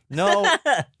 No,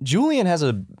 Julian has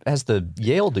the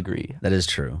Yale degree. That is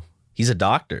true. He's a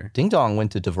doctor. Ding Dong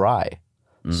went to DeVry.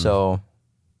 So,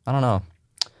 I don't know.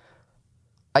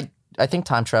 I think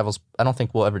time travels, I don't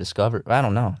think we'll ever discover. I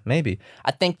don't know. Maybe.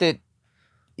 I think that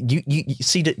you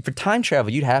see, for time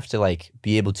travel, you'd have to like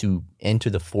be able to enter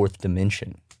the fourth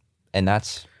dimension. And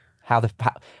that's how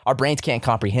our brains can't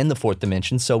comprehend the fourth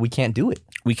dimension, so we can't do it.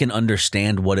 We can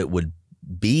understand what it would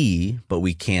be, but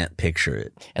we can't picture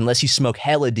it. Unless you smoke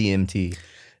hella DMT.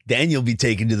 Then you'll be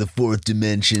taken to the fourth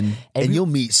dimension and you'll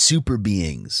meet super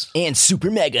beings. And super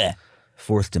mega.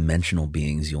 Fourth dimensional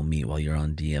beings you'll meet while you're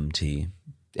on DMT.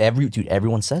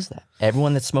 Everyone says that.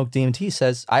 Everyone that smoked DMT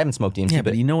says, I haven't smoked DMT. Yeah,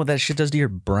 but you know what that shit does to your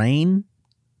brain?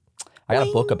 I got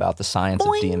a book about the science of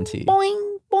DMT.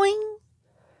 Boing, boing.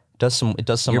 It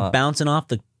does some. You're bouncing off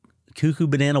the cuckoo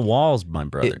banana walls, my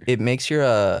brother. It makes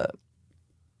your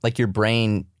like your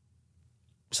brain.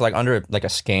 So like under like a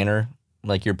scanner,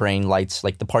 like your brain lights,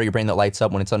 like the part of your brain that lights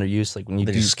up when it's under use, like when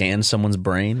you scan someone's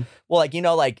brain. Well, like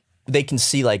like they can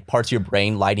see like parts of your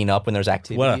brain lighting up when there's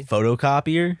activity. What, a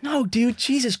photocopier? No, dude,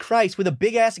 Jesus Christ, with a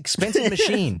big ass expensive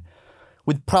machine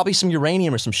with probably some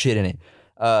uranium or some shit in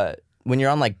it. When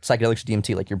you're on like psychedelics or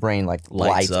DMT, like your brain like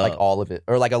lights like all of it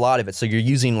or like a lot of it. So you're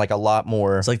using like a lot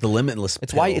more. It's like the limitless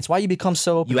pill. It's why you become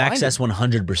so open-minded. You access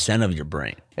 100% of your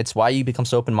brain. It's why you become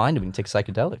so open-minded when you take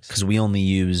psychedelics. Because we only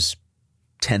use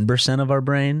 10% of our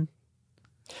brain.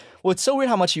 Well, it's so weird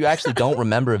how much you actually don't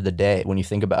remember of the day when you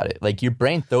think about it. Like your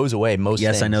brain throws away most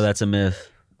things. Yes, I know that's a myth.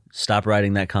 Stop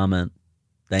writing that comment.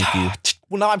 Thank you.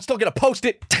 Well, now I'm still going to post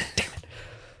it. Damn it.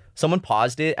 Someone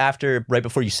paused it right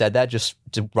before you said that, just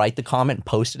to write the comment and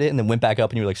posted it, and then went back up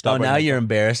and you were like, stop. Oh, now you're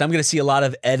embarrassed. I'm going to see a lot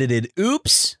of edited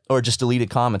oops. Or just deleted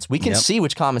comments. We can see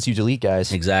which comments you delete,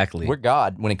 guys. Exactly. We're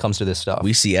God when it comes to this stuff.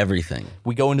 We see everything.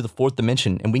 We go into the fourth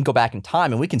dimension, and we can go back in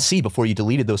time, and we can see before you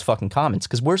deleted those fucking comments,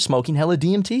 because we're smoking hella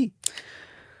DMT.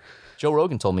 Joe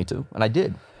Rogan told me to, and I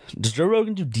did. Does Joe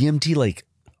Rogan do DMT like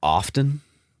often?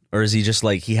 Or is he just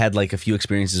like, he had like a few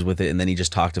experiences with it and then he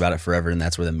just talked about it forever and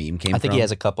that's where the meme came from? I think he has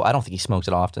a couple. I don't think he smokes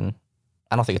it often.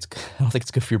 I don't think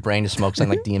it's good for your brain to smoke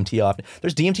something like DMT often.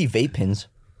 There's DMT vape pens.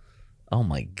 Oh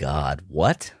my God.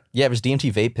 What? Yeah, there's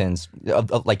DMT vape pens.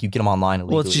 Like you get them online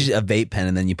illegally. Well, it's just a vape pen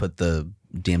and then you put the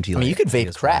DMT. I mean, you could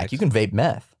vape crack. Wax. You can vape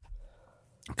meth.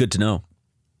 Good to know.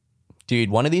 Dude,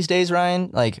 one of these days, Ryan,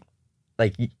 like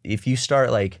if you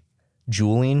start like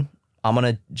juuling, I'm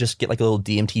going to just get like a little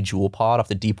DMT Juul pod off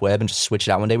the deep web and just switch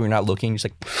it out one day when you're not looking. Just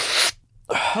like,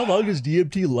 how long does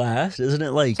DMT last? Isn't it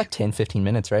like... It's like 10, 15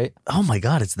 minutes, right? Oh my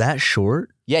God, it's that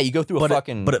short? Yeah, you go through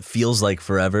But it feels like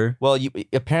forever. Well, you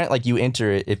apparently like you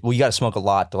enter it, you got to smoke a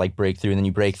lot to like break through, and then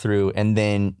you break through, and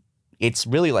then it's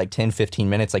really like 10, 15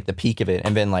 minutes, like the peak of it,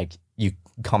 and then like you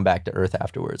come back to earth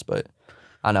afterwards. But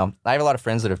I don't know. I have a lot of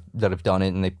friends that have done it,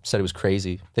 and they said it was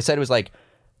crazy. They said it was like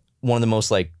one of the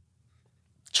most like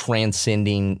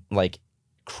transcending like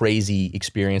crazy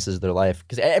experiences of their life,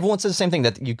 because everyone says the same thing,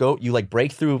 that you like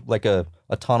break through like a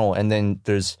tunnel, and then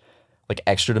there's like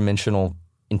extra dimensional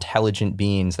intelligent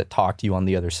beings that talk to you on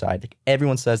the other side. Like,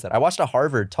 everyone says that. I watched a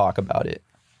Harvard talk about it,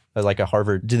 like a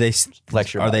Harvard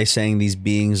lecture. Are they saying these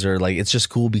beings are like, it's just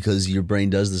cool because your brain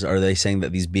does this? Are they saying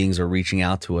that these beings are reaching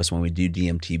out to us when we do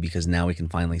DMT because now we can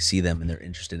finally see them and they're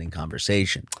interested in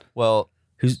conversation? Well,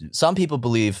 some people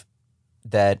believe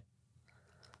that,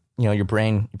 you know, your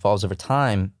brain evolves over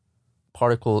time,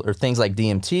 particle or things like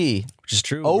DMT, which is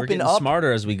true. We're getting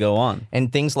smarter as we go on,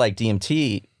 and things like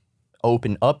DMT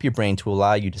open up your brain to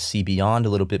allow you to see beyond a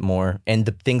little bit more. And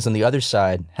the things on the other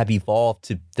side have evolved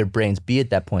to their brains be at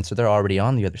that point, so they're already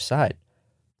on the other side.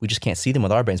 We just can't see them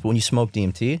with our brains. But when you smoke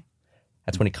DMT,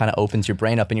 that's when it kind of opens your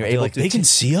brain up, and you're able to. They can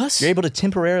see us. You're able to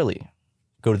temporarily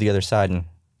go to the other side and.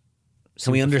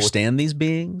 Can we understand these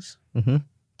beings? Mm-hmm.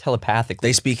 Telepathically.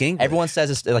 They speak English. Everyone says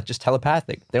it's like just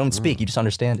telepathic. They don't speak. You just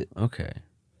understand it. Okay.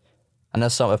 I know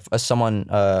someone,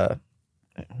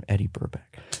 Eddie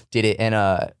Burback, did it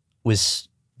and was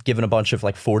given a bunch of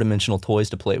like 4-dimensional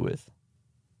toys to play with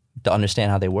to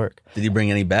understand how they work. Did he bring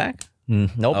any back?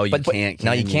 Nope. Oh, you can't.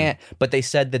 No, you can't. But they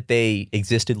said that they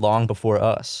existed long before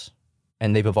us,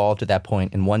 and they've evolved to that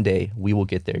point, and one day we will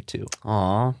get there too.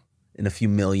 Aw. In a few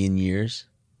million years.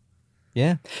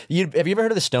 Yeah. Have you ever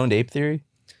heard of the stoned ape theory?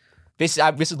 This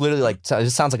is literally like, it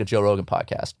sounds like a Joe Rogan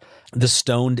podcast. The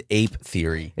stoned ape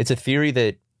theory. It's a theory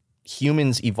that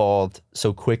humans evolved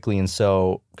so quickly, and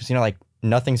so, because, you know, like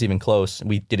nothing's even close.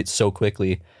 We did it so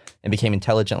quickly and became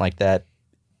intelligent like that.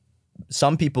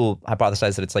 Some people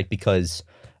hypothesize that it's like because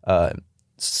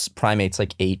primates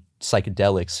like ate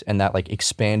psychedelics, and that like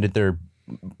expanded their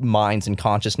minds and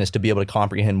consciousness to be able to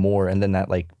comprehend more, and then that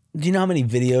like. Do you know how many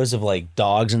videos of like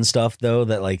dogs and stuff though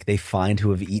that like they find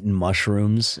who have eaten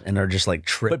mushrooms and are just like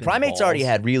tripping? But primates balls? Already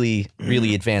had really,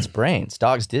 really advanced brains.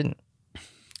 Dogs didn't.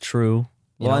 True.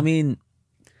 Well, I mean,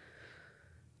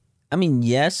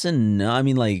 yes and no. I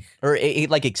mean, like, or it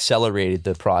like accelerated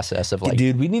the process of like,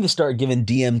 dude, we need to start giving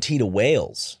DMT to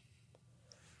whales.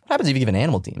 What happens if you give an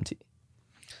animal DMT?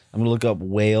 I'm gonna look up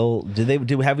whale.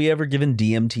 Have we ever given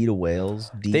DMT to whales?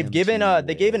 They gave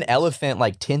an elephant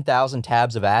like 10,000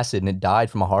 tabs of acid and it died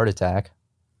from a heart attack.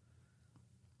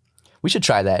 We should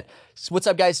try that. So what's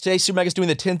up, guys? Today, Super Mega's doing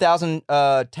the 10,000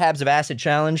 tabs of acid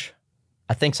challenge.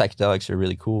 I think psychedelics are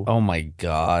really cool. Oh my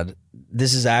God.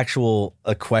 This is a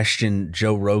question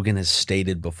Joe Rogan has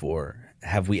stated before.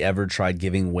 Have we ever tried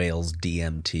giving whales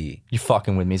DMT? You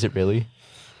fucking with me? Is it really?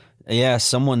 Yeah,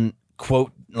 someone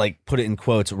put it in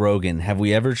quotes, Rogan, have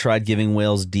we ever tried giving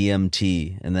whales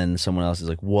DMT? And then someone else is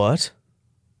like, what?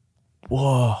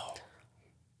 Whoa.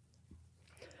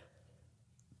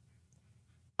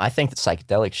 I think that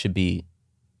psychedelics should be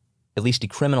at least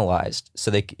decriminalized so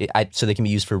they can be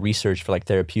used for research for like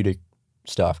therapeutic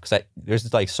stuff, because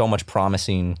there's like so much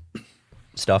promising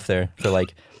stuff there for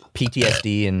like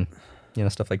PTSD and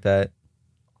stuff like that,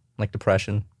 like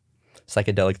depression,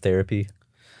 psychedelic therapy.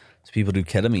 So people do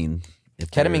ketamine.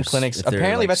 Ketamine clinics.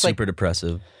 Apparently, that's super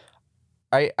depressive.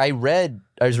 I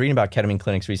was reading about ketamine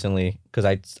clinics recently because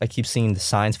I keep seeing the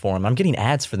signs for them. I'm getting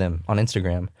ads for them on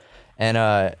Instagram. And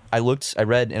I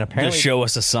read, and apparently... Just show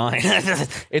us a sign.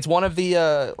 It's one of the,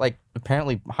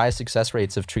 apparently highest success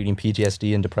rates of treating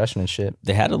PTSD and depression and shit.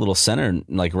 They had a little center,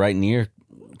 like, right near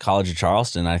College of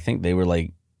Charleston. I think they were,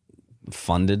 like,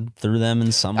 funded through them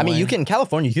in some way. I mean, in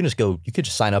California, you could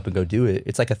just sign up and go do it.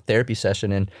 It's like a therapy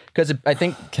session. And because I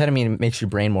think ketamine makes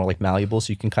your brain more, like, malleable, so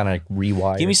you can kind of, like,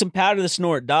 rewire. Give me some powder to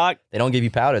snort, doc. They don't give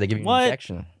you powder. They give you an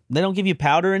injection. They don't give you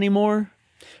powder anymore?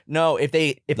 No, if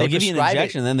they give you an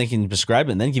injection, and then they can prescribe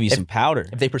it, and then give you some powder.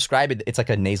 If they prescribe it, it's like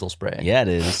a nasal spray. Yeah, it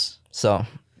is. So,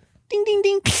 ding, ding,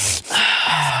 ding.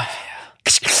 A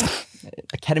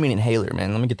ketamine inhaler,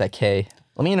 man. Let me get that K.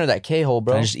 Let me enter that K hole,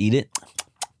 bro. Can I just eat it?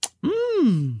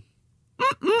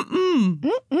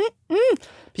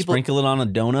 Sprinkle it on a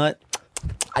donut.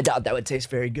 I doubt that would taste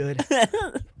very good.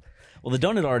 Well, the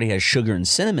donut already has sugar and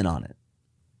cinnamon on it.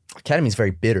 Ketamine's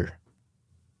very bitter.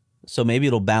 So maybe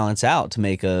it'll balance out to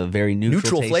make a very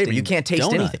neutral flavor. You can't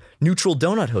taste anything. Neutral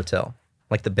Donut Hotel,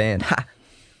 like the band. Ha.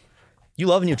 You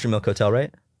love Neutral Milk Hotel,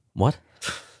 right? What?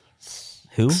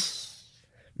 Who?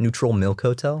 Neutral Milk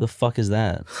Hotel? The fuck is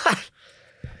that?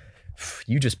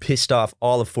 You just pissed off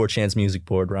all of 4chan's music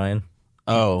board, Ryan.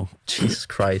 Oh, Jesus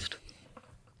Christ!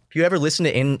 Have you ever listened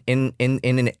to in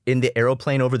the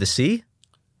Aeroplane Over the Sea?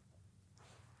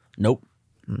 Nope.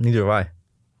 Neither have I.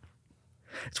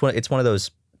 It's one of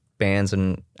those bands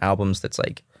and albums that's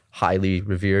like highly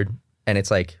revered, and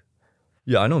it's like,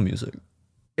 yeah, I know music.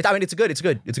 It's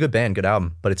a good band, good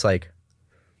album, but it's like,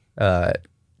 yeah.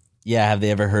 Have they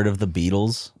ever heard of the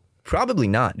Beatles? Probably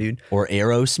not, dude. Or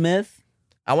Aerosmith?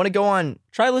 I want to go on.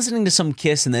 Try listening to some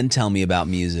Kiss and then tell me about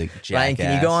music, jackass. Ryan,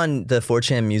 can you go on the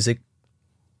 4chan music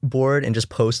board and just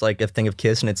post like a thing of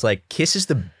Kiss, and it's like, Kiss is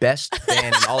the best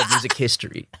band in all of music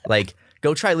history. Like,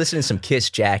 go try listening to some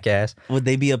Kiss, jackass. Would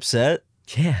they be upset?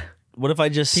 Yeah. What if I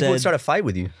just People would start a fight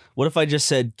with you. What if I just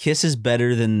said Kiss is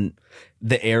better than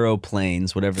the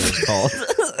Aeroplanes, whatever it's called?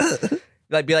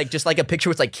 Like, be like, just like a picture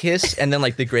with like Kiss and then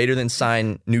like the greater than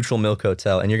sign Neutral Milk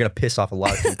Hotel, and you're gonna piss off a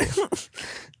lot of people.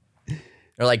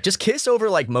 Or like, just Kiss over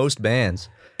like most bands.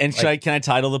 And can I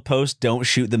title the post "Don't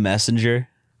Shoot the Messenger"?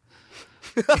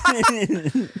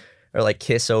 Or like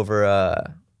Kiss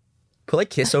over put like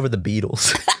Kiss over the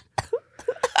Beatles.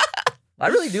 I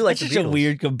really do like That's the such Beatles. a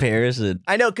weird comparison.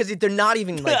 I know, because they're not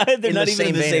even like they're not even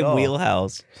in the same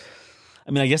wheelhouse.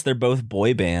 I mean, I guess they're both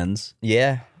boy bands.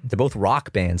 Yeah, they're both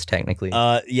rock bands technically.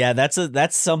 Yeah,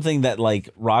 that's something that like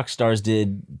rock stars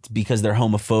did because they're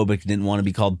homophobic, didn't want to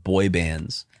be called boy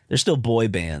bands. They're still boy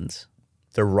bands.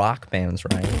 They're rock bands,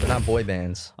 right? They're not boy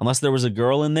bands. Unless there was a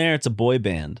girl in there, it's a boy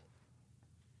band.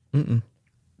 Mm-mm.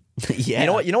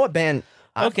 Yeah. You know what band?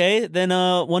 Okay, then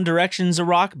One Direction's a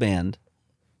rock band.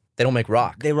 They don't make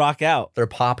rock. They rock out. They're a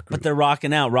pop group. But they're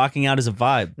rocking out. Rocking out is a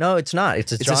vibe. No, it's not.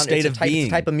 It's a state of being. It's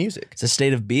a type of music. It's a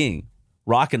state of being.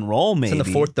 Rock and roll, maybe. It's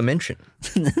in the fourth dimension.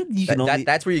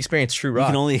 That's where you experience true rock.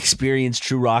 You can only experience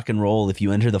true rock and roll if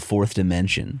you enter the fourth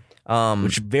dimension,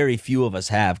 which very few of us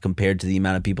have compared to the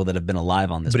amount of people that have been alive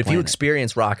on this planet. But if you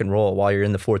experience rock and roll while you're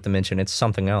in the fourth dimension, it's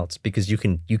something else, because you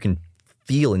can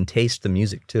feel and taste the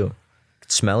music too.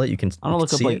 Smell it. You can. I don't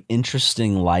look up like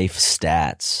interesting life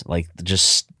stats, like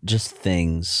just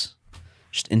things,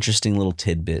 just interesting little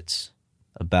tidbits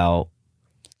about.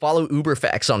 Follow Uber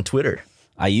Facts on Twitter.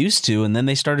 I used to, and then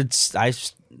they started. I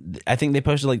think they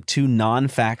posted like 2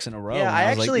 non-facts in a row. Yeah,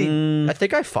 I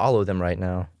think I follow them right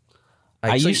now.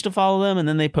 I used to follow them, and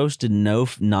then they posted no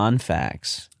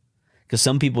non-facts. Because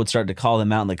some people would start to call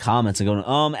them out in the comments and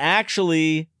go,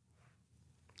 actually,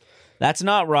 that's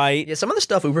not right. Yeah, some of the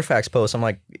stuff Uberfacts posts, I'm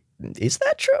like, is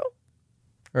that true?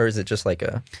 Or is it just like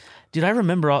a... Dude, I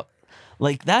remember...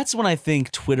 that's when I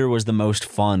think Twitter was the most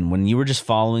fun, when you were just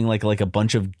following like a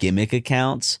bunch of gimmick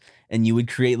accounts, and you would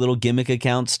create little gimmick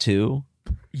accounts too.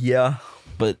 Yeah.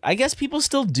 But I guess people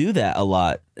still do that a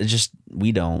lot. It's just,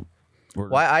 we don't.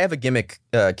 Well, I have a gimmick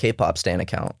K-pop stan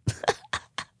account.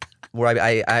 Where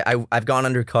I've gone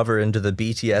undercover into the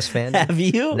BTS fan. Have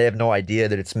you? They have no idea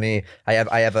that it's me. I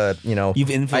have a,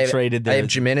 You've infiltrated I have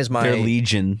Jimin as my... their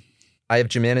legion. I have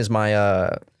Jimin as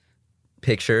my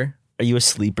picture. Are you a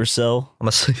sleeper cell? I'm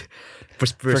a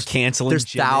for canceling. There's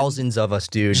Jimin. Thousands of us,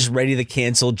 dude. Just ready to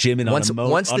cancel Jimin once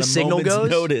the signal goes.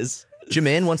 Notice.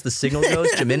 Jimin, once the signal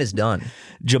goes, Jimin is done.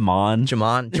 Jaman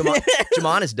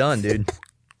is done, dude.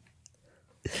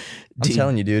 I'm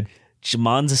telling you, dude.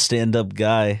 Jaman's a stand-up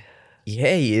guy.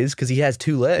 Yeah, he is, because he has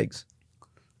 2 legs.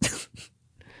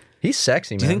 He's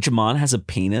sexy, man. Do you think Jaman has a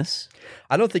penis?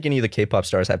 I don't think any of the K-pop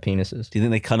stars have penises. Do you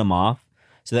think they cut him off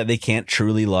so that they can't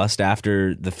truly lust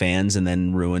after the fans and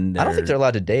then ruin their... I don't think they're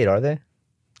allowed to date, are they?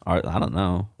 I don't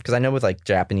know. Because I know with like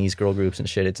Japanese girl groups and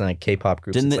shit, it's like K-pop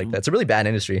groups. It's like that. It's a really bad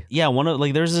industry. Yeah,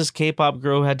 there's this K-pop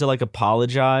girl who had to like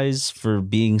apologize for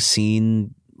being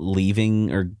seen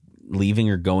leaving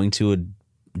or going to a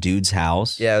dude's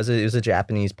house. Yeah, it was a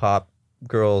Japanese pop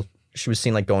girl. She was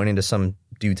seen like going into some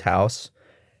dude's house,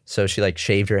 so she like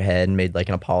shaved her head and made like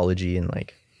an apology, and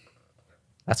like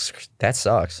that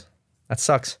sucks. That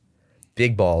sucks.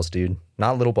 Big balls, dude.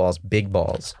 Not little balls, big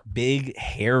balls. Big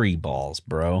hairy balls,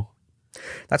 bro.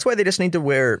 That's why they just need to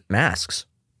wear masks.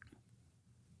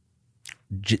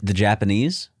 The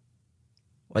Japanese?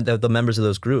 The members of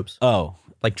those groups. Oh.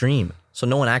 Like Dream. So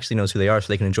no one actually knows who they are, so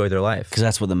they can enjoy their life. Because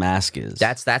that's what the mask is.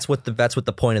 That's what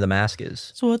the point of the mask is.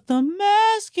 That's what the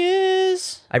mask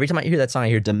is. Every time I hear that song, I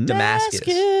hear Damascus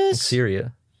in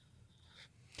Syria.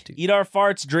 Dude. Eat our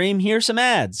farts, Dream. Here's some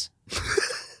ads.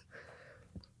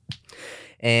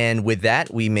 And with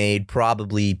that, we made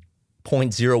probably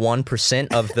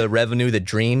 0.01% of the revenue that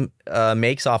Dream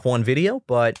makes off one video.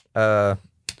 But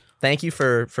thank you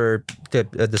for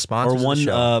the sponsors. Or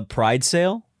one Pride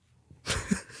sale.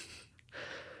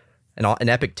 An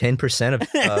epic 10%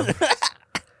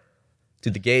 of...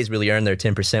 Dude, the gays really earned their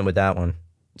 10% with that one.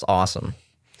 It's awesome.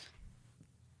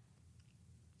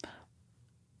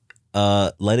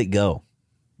 Let it go.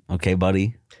 Okay,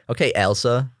 buddy? Okay,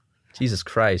 Elsa. Jesus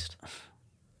Christ.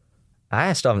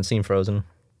 I still haven't seen Frozen.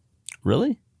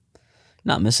 Really?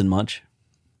 Not missing much.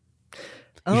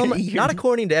 Not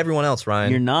according to everyone else,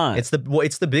 Ryan. You're not. It's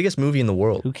the biggest movie in the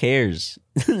world. Who cares?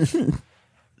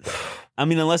 I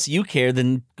mean, unless you care,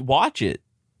 then watch it.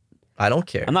 I don't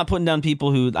care. I'm not putting down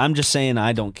people who... I'm just saying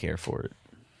I don't care for it.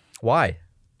 Why?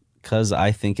 Because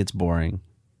I think it's boring.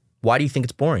 Why do you think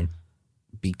it's boring?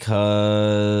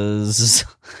 Because...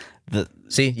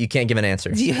 See, you can't give an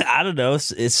answer. Yeah, I don't know.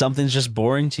 Something's just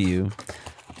boring to you.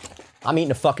 I'm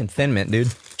eating a fucking Thin Mint,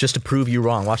 dude, just to prove you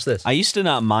wrong. Watch this. I used to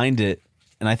not mind it,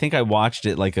 and I think I watched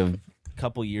it like a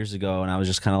couple years ago, and I was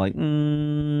just kind of like,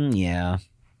 yeah.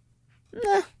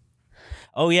 Nah.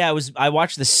 Oh, yeah, I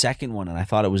watched the second one, and I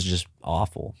thought it was just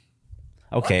awful.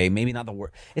 Okay, maybe not the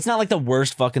worst. It's not like the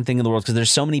worst fucking thing in the world, because there's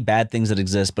so many bad things that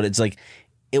exist, but it's like...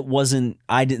 It wasn't,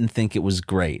 I didn't think it was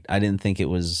great. I didn't think it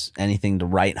was anything to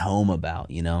write home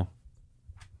about, you know?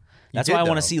 That's why I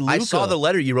want to see Luca. I saw the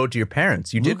letter you wrote to your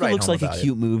parents. You did write home about it. Luca looks like a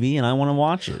cute movie, and I want to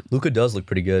watch it. Luca does look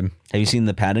pretty good. Have you seen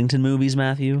the Paddington movies,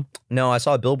 Matthew? No, I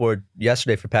saw a billboard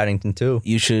yesterday for Paddington 2.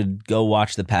 You should go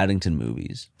watch the Paddington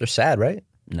movies. They're sad, right?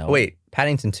 No. Oh, wait,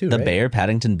 Paddington 2, The right? Bear,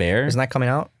 Paddington Bear. Isn't that coming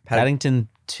out? Paddington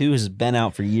 2 has been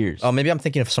out for years. Oh, maybe I'm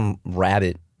thinking of some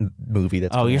rabbit movie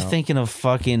that's coming out. You're thinking of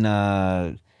fucking...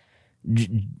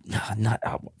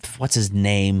 what's his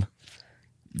name?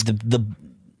 The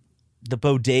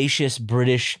bodacious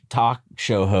British talk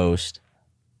show host,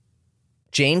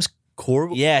 James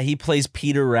Corbett. Yeah, he plays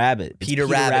Peter Rabbit. Peter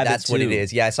Rabbit, that's what it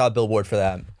is. Yeah, I saw a billboard for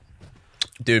that.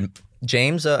 Dude,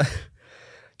 James.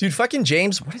 Dude, fucking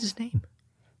James. What is his name?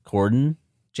 Corden.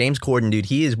 James Corden, dude.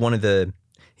 He is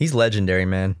he's legendary,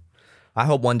 man. I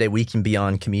hope one day we can be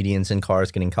on Comedians in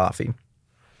Cars Getting Coffee.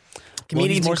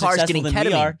 Comedians in Cars Getting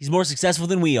Ketamine. He's more successful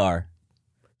than we are.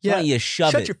 Yeah, why don't you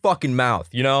shut your fucking mouth,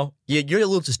 you know? You're a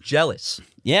little just jealous.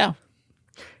 Yeah.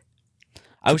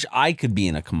 I wish I could be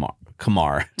in a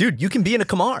Kamar. Dude, you can be in a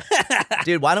Kamar.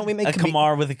 Dude, why don't we make a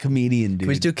Kamar with a comedian, dude?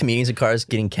 We just do Comedians in Cars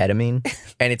Getting Ketamine,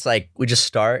 and it's like we just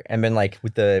start and then like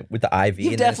with the IV.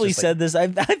 You've definitely said this. I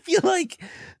feel like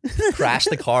crash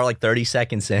the car like 30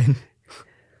 seconds in.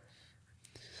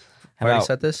 Have I already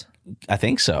said this? I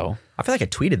think so. I feel like I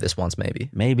tweeted this once, maybe.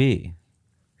 Maybe.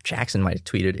 Jackson might have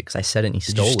tweeted it because I said it and he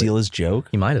stole it. Did you steal his joke?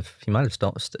 He might have. He might have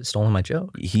stolen my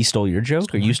joke. He stole your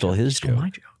joke, or you stole his joke? Stole my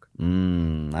joke.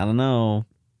 I don't know.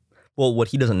 Well, what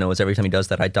he doesn't know is every time he does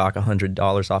that, I dock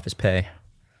 $100 off his pay,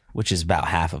 which is about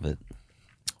half of it.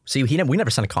 See, we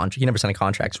never signed a contract. He never signed a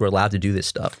contract, so we're allowed to do this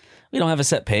stuff. We don't have a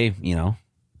set pay, you know.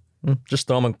 Just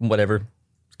throw him whatever,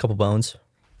 a couple bones.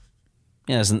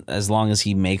 Yeah, as long as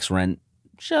he makes rent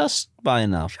just by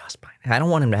enough. I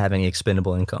don't want him to have any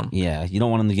expendable income. Yeah, you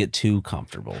don't want him to get too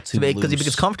comfortable, because he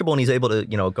becomes comfortable and he's able to,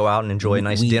 go out and enjoy a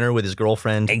nice dinner with his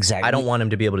girlfriend. Exactly. I don't want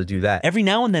him to be able to do that. Every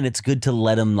now and then, it's good to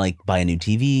let him buy a new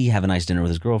TV, have a nice dinner with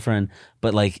his girlfriend.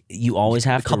 But you always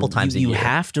have a couple times a year. You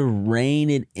have to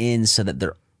rein it in so that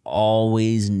they're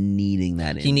always needing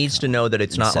that. He needs to know that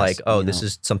it's not this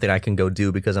is something I can go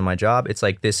do because of my job. It's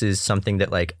this is something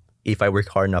that if I work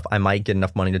hard enough, I might get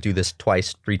enough money to do this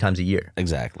 2-3 times a year.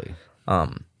 Exactly.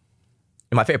 And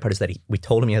my favorite part is that we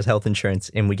told him he has health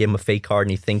insurance and we gave him a fake card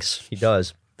and he thinks he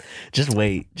does. Just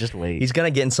wait. He's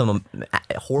gonna get in some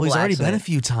horrible. He's already been a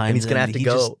few times, and he's gonna have to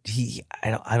go.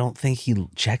 I don't think he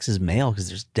checks his mail because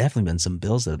there's definitely been some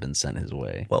bills that have been sent his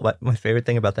way. Well, my favorite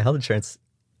thing about the health insurance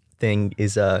thing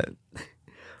is on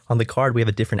the card we have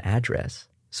a different address.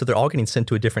 So they're all getting sent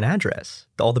to a different address.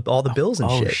 All the bills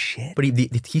and shit. But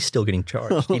he's still getting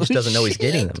charged. He just doesn't know he's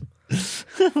getting them.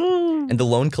 And the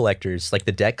loan collectors,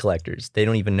 the debt collectors, they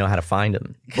don't even know how to find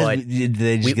them. But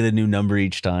they just get a new number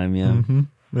each time. Yeah. Mm-hmm.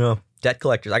 Yeah. Debt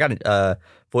collectors. I got a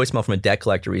voicemail from a debt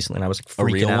collector recently, and I was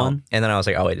freaking a real out. One? And then I was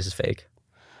like, oh wait, this is fake.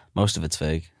 Most of it's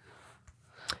fake.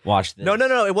 Watch this.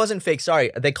 No, it wasn't fake.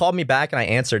 Sorry. They called me back and I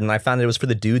answered, and I found it was for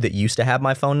the dude that used to have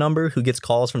my phone number who gets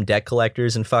calls from debt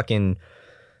collectors and fucking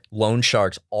loan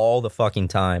sharks all the fucking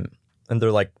time. And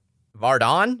they're like,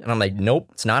 Vardon? And I'm like, nope,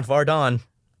 it's not Vardon.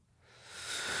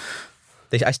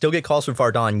 I still get calls from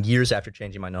Vardon years after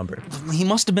changing my number. He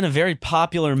must have been a very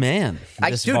popular man,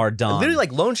 Vardon. Literally,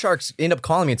 loan sharks end up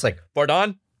calling me. It's like,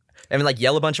 Vardon? And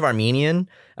yell a bunch of Armenian. And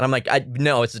I'm like,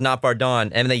 no, it's not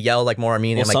Vardon. And they yell more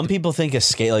Armenian. Well, some people think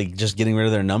just getting rid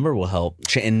of their number will help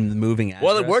in moving addresses.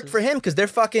 Well, it worked for him because they're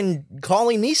fucking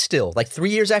calling me still 3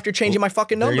 years after changing my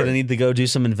fucking number. They're going to need to go do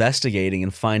some investigating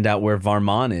and find out where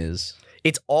Varman is.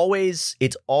 It's always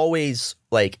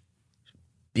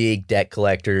big debt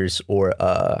collectors or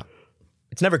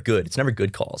it's never good. It's never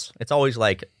good calls. It's always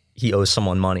he owes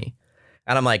someone money.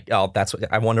 And I'm like, oh,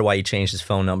 I wonder why he changed his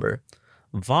phone number.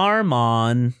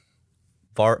 Varman.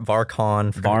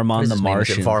 Varcon. Varman the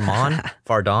Martian.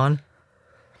 Vardon.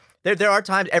 There are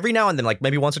times, every now and then,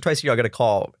 maybe once or twice a year, I get a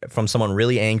call from someone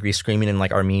really angry, screaming in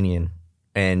Armenian.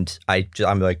 And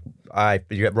I'm like,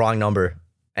 you got wrong number.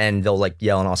 And they'll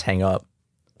yell and I'll just hang up.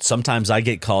 Sometimes I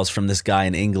get calls from this guy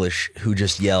in English who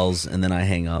just yells and then I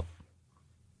hang up.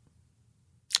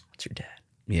 That's your dad.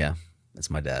 Yeah, that's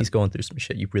my dad. He's going through some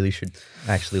shit. You really should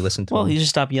actually listen to him. Well, he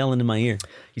just stopped yelling in my ear.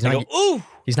 He's not. Ooh!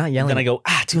 He's not yelling. Then I go,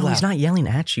 too loud. He's not yelling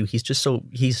at you. He's so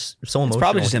emotional. It's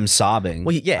probably just him sobbing.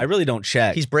 Well, yeah. I really don't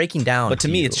check. He's breaking down. But to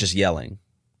me, it's just yelling.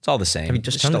 It's all the same.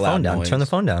 Just turn the phone down. Turn the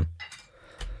phone down.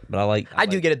 But I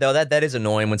do get it though. That is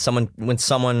annoying when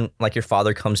someone like your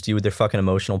father comes to you with their fucking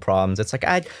emotional problems. It's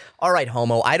all right,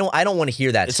 homo. I don't want to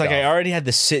hear that. It's stuff. I already had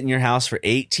to sit in your house for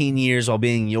 18 years while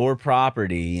being your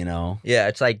property. Yeah,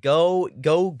 it's go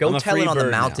tell it on the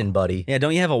mountain, now. Buddy. Yeah,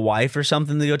 don't you have a wife or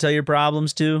something to go tell your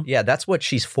problems to? Yeah, that's what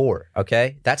she's for.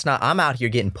 Okay, that's not. I'm out here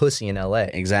getting pussy in L.A.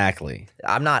 Exactly.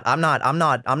 I'm not.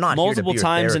 Multiple here to be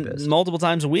times your therapist. multiple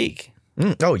times a week.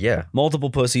 Oh yeah, multiple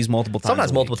pussies, multiple times.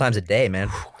 Sometimes multiple times a day, man.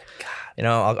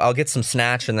 I'll get some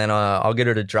snatch and then I'll get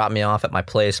her to drop me off at my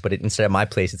place, but instead of my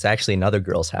place, it's actually another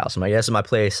girl's house. I'm like, yes, it's my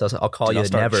place. I'll call you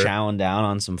never. I'll start chowing down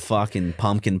on some fucking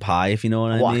pumpkin pie, if you know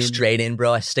what I mean. Walk straight in,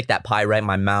 bro. I stick that pie right in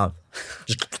my mouth.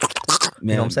 Just, you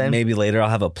know what I'm saying? Maybe later I'll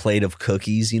have a plate of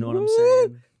cookies, you know what I'm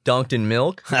saying? Dunked in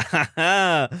milk.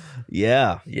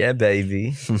 Yeah. Yeah,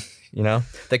 baby.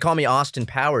 They call me Austin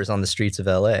Powers on the streets of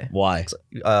LA. Why?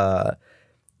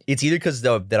 It's either because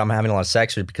that I'm having a lot of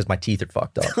sex or because my teeth are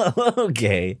fucked up.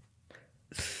 Okay.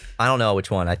 I don't know which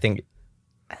one. I'm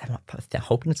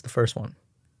hoping it's the first one.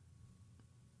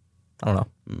 I don't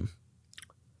know.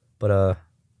 But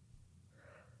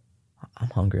I'm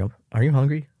hungry. Are you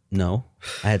hungry? No.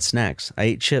 I had snacks. I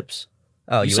ate chips.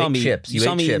 Oh, you ate chips. You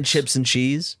saw me eating chips and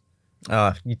cheese?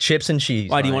 Chips and cheese.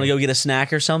 Why, do you want to go get a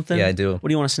snack or something? Yeah, I do. What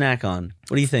do you want to snack on?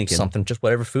 What are you thinking? Something, just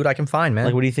whatever food I can find,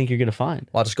 man. What do you think you're going to find?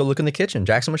 Well, I'll just go look in the kitchen.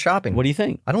 Jackson was shopping. What do you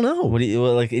think? I don't know. What do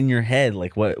you, in your head,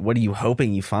 what are you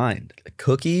hoping you find?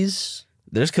 Cookies.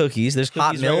 There's cookies. There's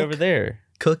cookies right over there.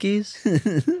 Cookies.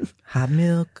 Hot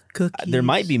milk cookies. There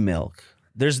might be milk.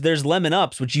 There's lemon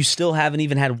ups, which you still haven't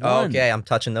even had one. Oh, okay, I'm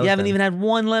touching those. You haven't even had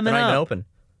one lemon They're up. not even open.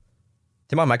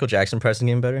 Think my Michael Jackson impression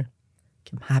getting better?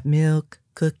 Give him hot milk,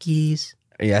 cookies.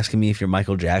 Are you asking me if your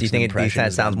Michael Jackson Do you think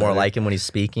it sounds more like him when he's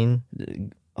speaking?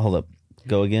 Hold up.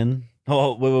 Go again.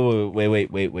 Oh, wait.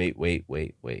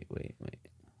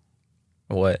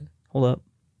 What? Hold up.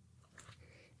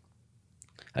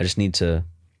 I just need to...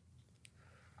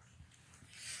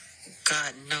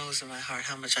 God knows in my heart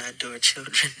how much I adore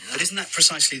children. But isn't that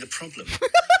precisely the problem? You actually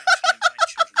invite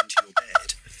children into your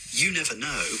bed. You never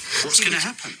know what's going to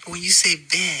happen. But when you say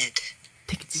bed,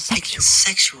 it's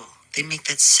sexual. They make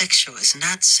that sexual. It's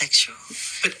not sexual.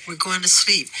 But we're going to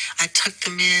sleep. I tuck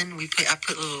them in. I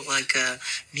put a little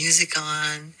music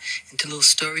on, into a little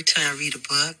story time. I read a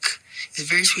book. It's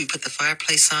very sweet. Put the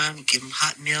fireplace on. We give them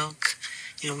hot milk.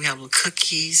 We have little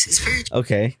cookies. It's very...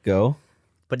 Okay, go.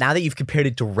 But now that you've compared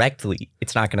it directly,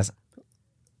 it's not going to...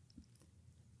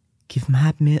 Give him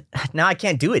hot milk. Now I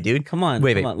can't do it, dude. Come on.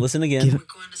 Wait. Listen again. We're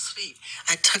going to sleep.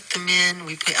 I tuck them in.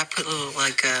 I put a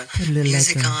little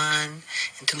music on,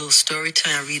 into a little story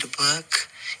time. I read a book.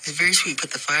 It's very sweet.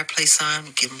 Put the fireplace on.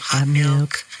 We give them hot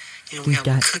milk. We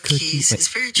have cookies. It's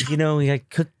very... we got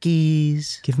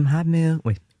cookies. Give him hot milk.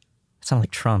 Wait. It sounds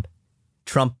like Trump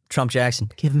Jackson.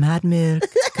 Give him hot milk.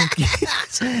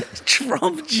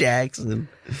 Trump Jackson.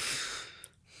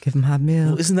 Give him hot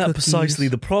milk. Well, isn't that precisely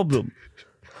the problem?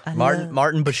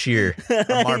 Martin Bashir.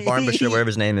 Martin Bashir, whatever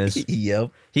his name is.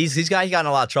 Yep. He's gotten in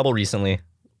a lot of trouble recently.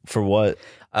 For what?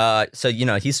 So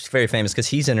he's very famous because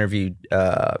he's interviewed.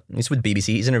 He's with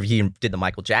BBC. He did the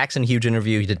Michael Jackson huge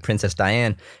interview. He did Princess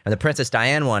Diane, and the Princess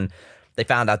Diane one, they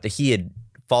found out that he had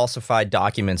falsified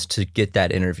documents to get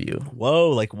that interview. Whoa!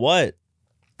 Like what?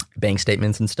 Bank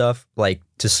statements and stuff,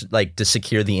 to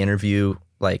secure the interview.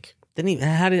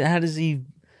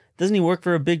 Doesn't he work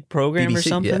for a big program BBC, or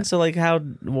something? Yeah. So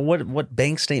what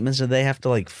bank statements do they have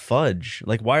to fudge?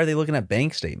 Why are they looking at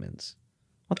bank statements?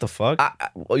 What the fuck?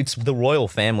 It's the royal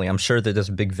family. I'm sure that there's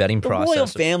a big vetting process. The royal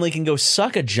family can go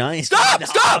suck a giant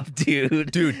Stop,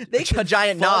 dude. They a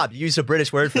giant knob. Use a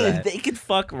British word for that. They could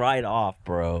fuck right off,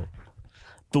 bro.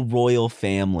 The royal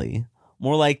family.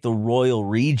 More like the royal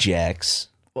rejects.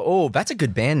 Oh, that's a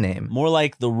good band name. More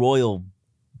like the royal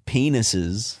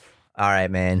penises. All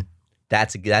right, man.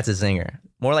 That's a zinger.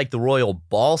 More like the royal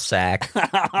ball sack.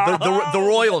 the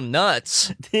royal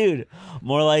nuts. Dude,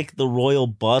 more like the royal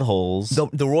buttholes.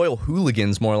 The royal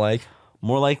hooligans, more like.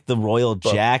 More like the royal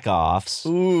jack-offs.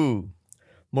 Ooh.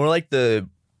 More like the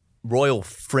royal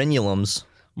frenulums.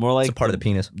 More like it's a part of the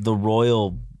penis. The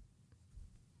royal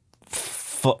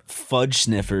fudge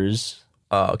sniffers.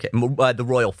 Oh, okay. The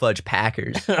royal fudge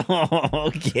packers.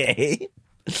 Okay.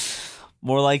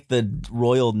 More like the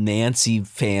royal Nancy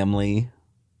family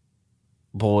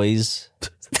boys.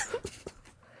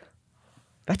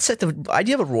 That's it. The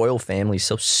idea of a royal family is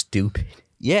so stupid.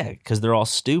 Yeah, because they're all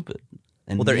stupid.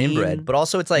 And they're inbred, but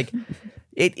also it's like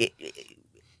it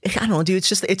I don't know, dude.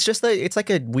 It's like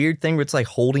a weird thing where it's like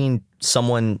holding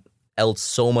someone else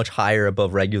so much higher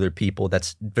above regular people.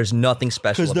 There's nothing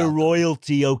special about because they're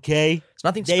royalty, okay? It's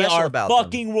nothing special about them. They are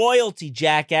fucking royalty,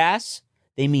 jackass.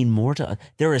 They mean more to us.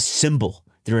 They're a symbol.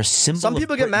 They're a symbol. Some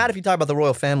people get mad if you talk about the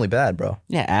royal family bad, bro.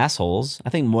 Yeah, assholes. I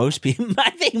think most people.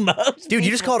 Dude,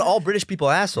 you just called all British people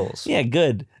assholes. Yeah,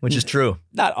 good. Which is true.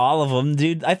 Not all of them,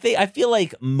 dude. I feel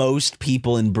like most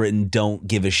people in Britain don't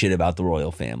give a shit about the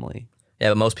royal family. Yeah,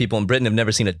 but most people in Britain have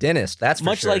never seen a dentist. That's for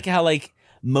much sure. like how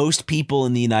most people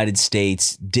in the United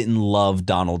States didn't love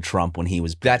Donald Trump when he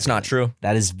was president. That's not true.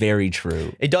 That is very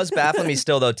true. It does baffle me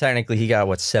still, though. Technically, he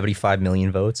got, 75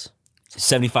 million votes?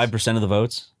 75% of the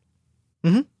votes?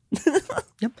 Mm-hmm.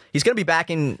 Yep. He's going to be back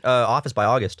in office by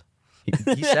August.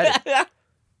 He said it.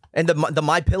 And the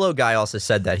MyPillow guy also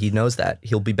said that. He knows that.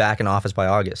 He'll be back in office by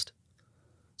August.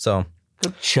 So...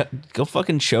 Go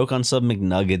fucking choke on some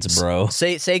McNuggets, bro.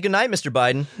 Say goodnight, Mr.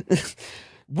 Biden.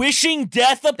 Wishing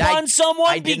death upon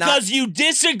someone because you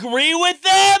disagree with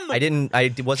them?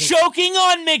 I wasn't... Choking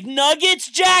on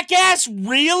McNuggets, jackass?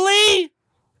 Really?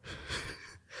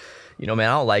 Man,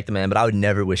 I don't like the man, but I would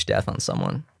never wish death on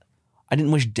someone. I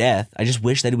didn't wish death. I just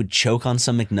wish that he would choke on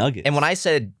some McNuggets. And when I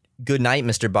said goodnight,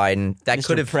 Mr. Biden, that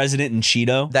could have... President and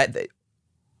Cheeto?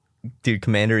 Dude,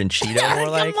 Commander and Cheeto, more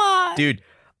like. Come on. Dude,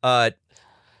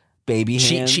 Baby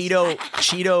hands.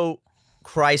 Cheeto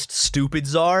Christ Stupid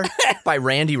Czar by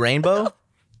Randy Rainbow.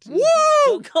 Woo!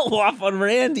 Don't go off on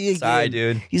Randy again. Sorry,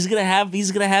 dude. He's gonna have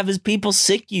his people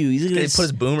sick you. He's gonna put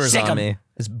his boomers on me.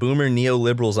 His boomer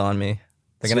neoliberals on me.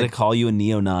 They're gonna call you a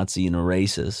neo-Nazi and a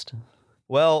racist.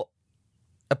 Well,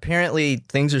 apparently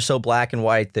things are so black and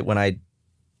white that when I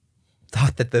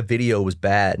thought that the video was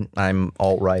bad, I'm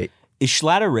alt-right. Is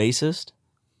Schlatter racist?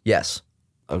 Yes.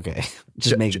 Okay.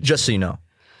 Just so you know.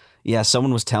 Yeah,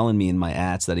 someone was telling me in my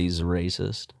ads that he's a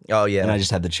racist. Oh, yeah. And I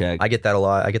just had to check. I get that a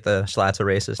lot. I get the Schlatt's a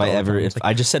racist. If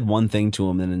I just said one thing to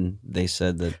him, and they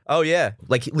said that. Oh, yeah.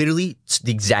 Like, literally, it's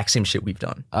the exact same shit we've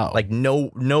done. Oh. Like,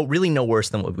 really no worse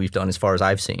than what we've done as far as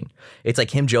I've seen. It's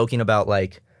like him joking about,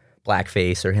 like,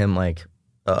 blackface or him, like,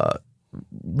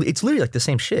 it's literally, like, the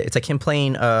same shit. It's like him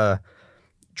playing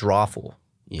Drawful.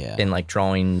 Yeah. And, like,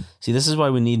 drawing. See, this is why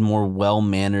we need more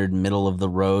well-mannered,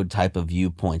 middle-of-the-road type of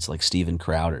viewpoints like Steven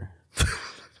Crowder.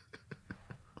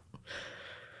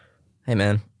 Hey,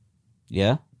 man.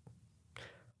 Yeah?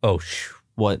 Oh,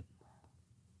 what?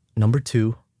 Number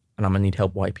 2, and I'm going to need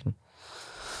help wiping.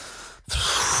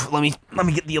 Let me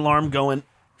get the alarm going.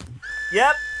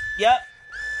 Yep.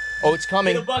 Oh, it's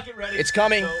coming. Get a bucket ready. It's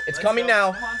coming. It's coming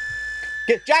now. Come on.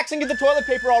 Jackson, get the toilet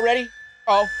paper already.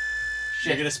 Oh.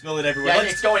 You're going to spill it everywhere. Yeah,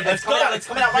 it's going. It's coming out. It's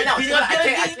coming out right now. I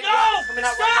can't. It's coming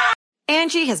out right now.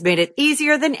 Angie has made it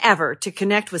easier than ever to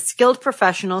connect with skilled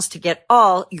professionals to get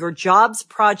all your jobs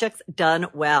projects done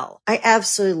well. I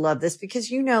absolutely love this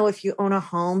because, you know, if you own a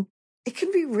home, it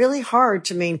can be really hard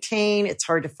to maintain. It's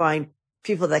hard to find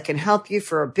people that can help you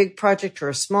for a big project or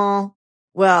a small.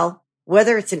 Well,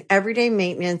 whether it's in everyday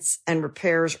maintenance and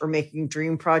repairs or making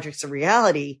dream projects a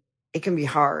reality, it can be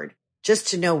hard just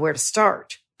to know where to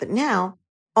start. But now,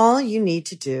 all you need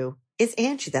to do is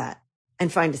Angie that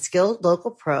and find a skilled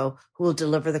local pro who will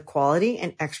deliver the quality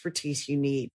and expertise you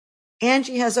need.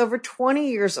 Angie has over 20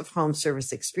 years of home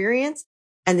service experience,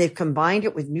 and they've combined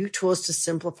it with new tools to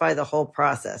simplify the whole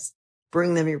process.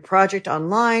 Bring them your project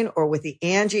online or with the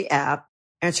Angie app,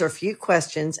 answer a few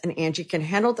questions, and Angie can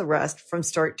handle the rest from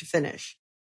start to finish.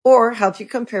 Or help you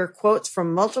compare quotes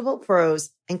from multiple pros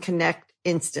and connect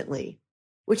instantly.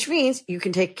 Which means you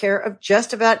can take care of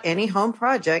just about any home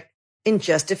project in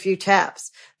just a few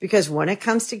taps. Because when it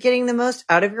comes to getting the most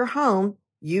out of your home,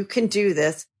 you can do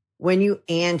this when you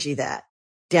Angie that.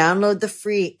 Download the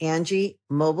free Angie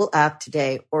mobile app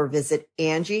today or visit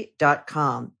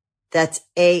Angie.com. That's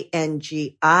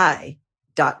ANGI.com.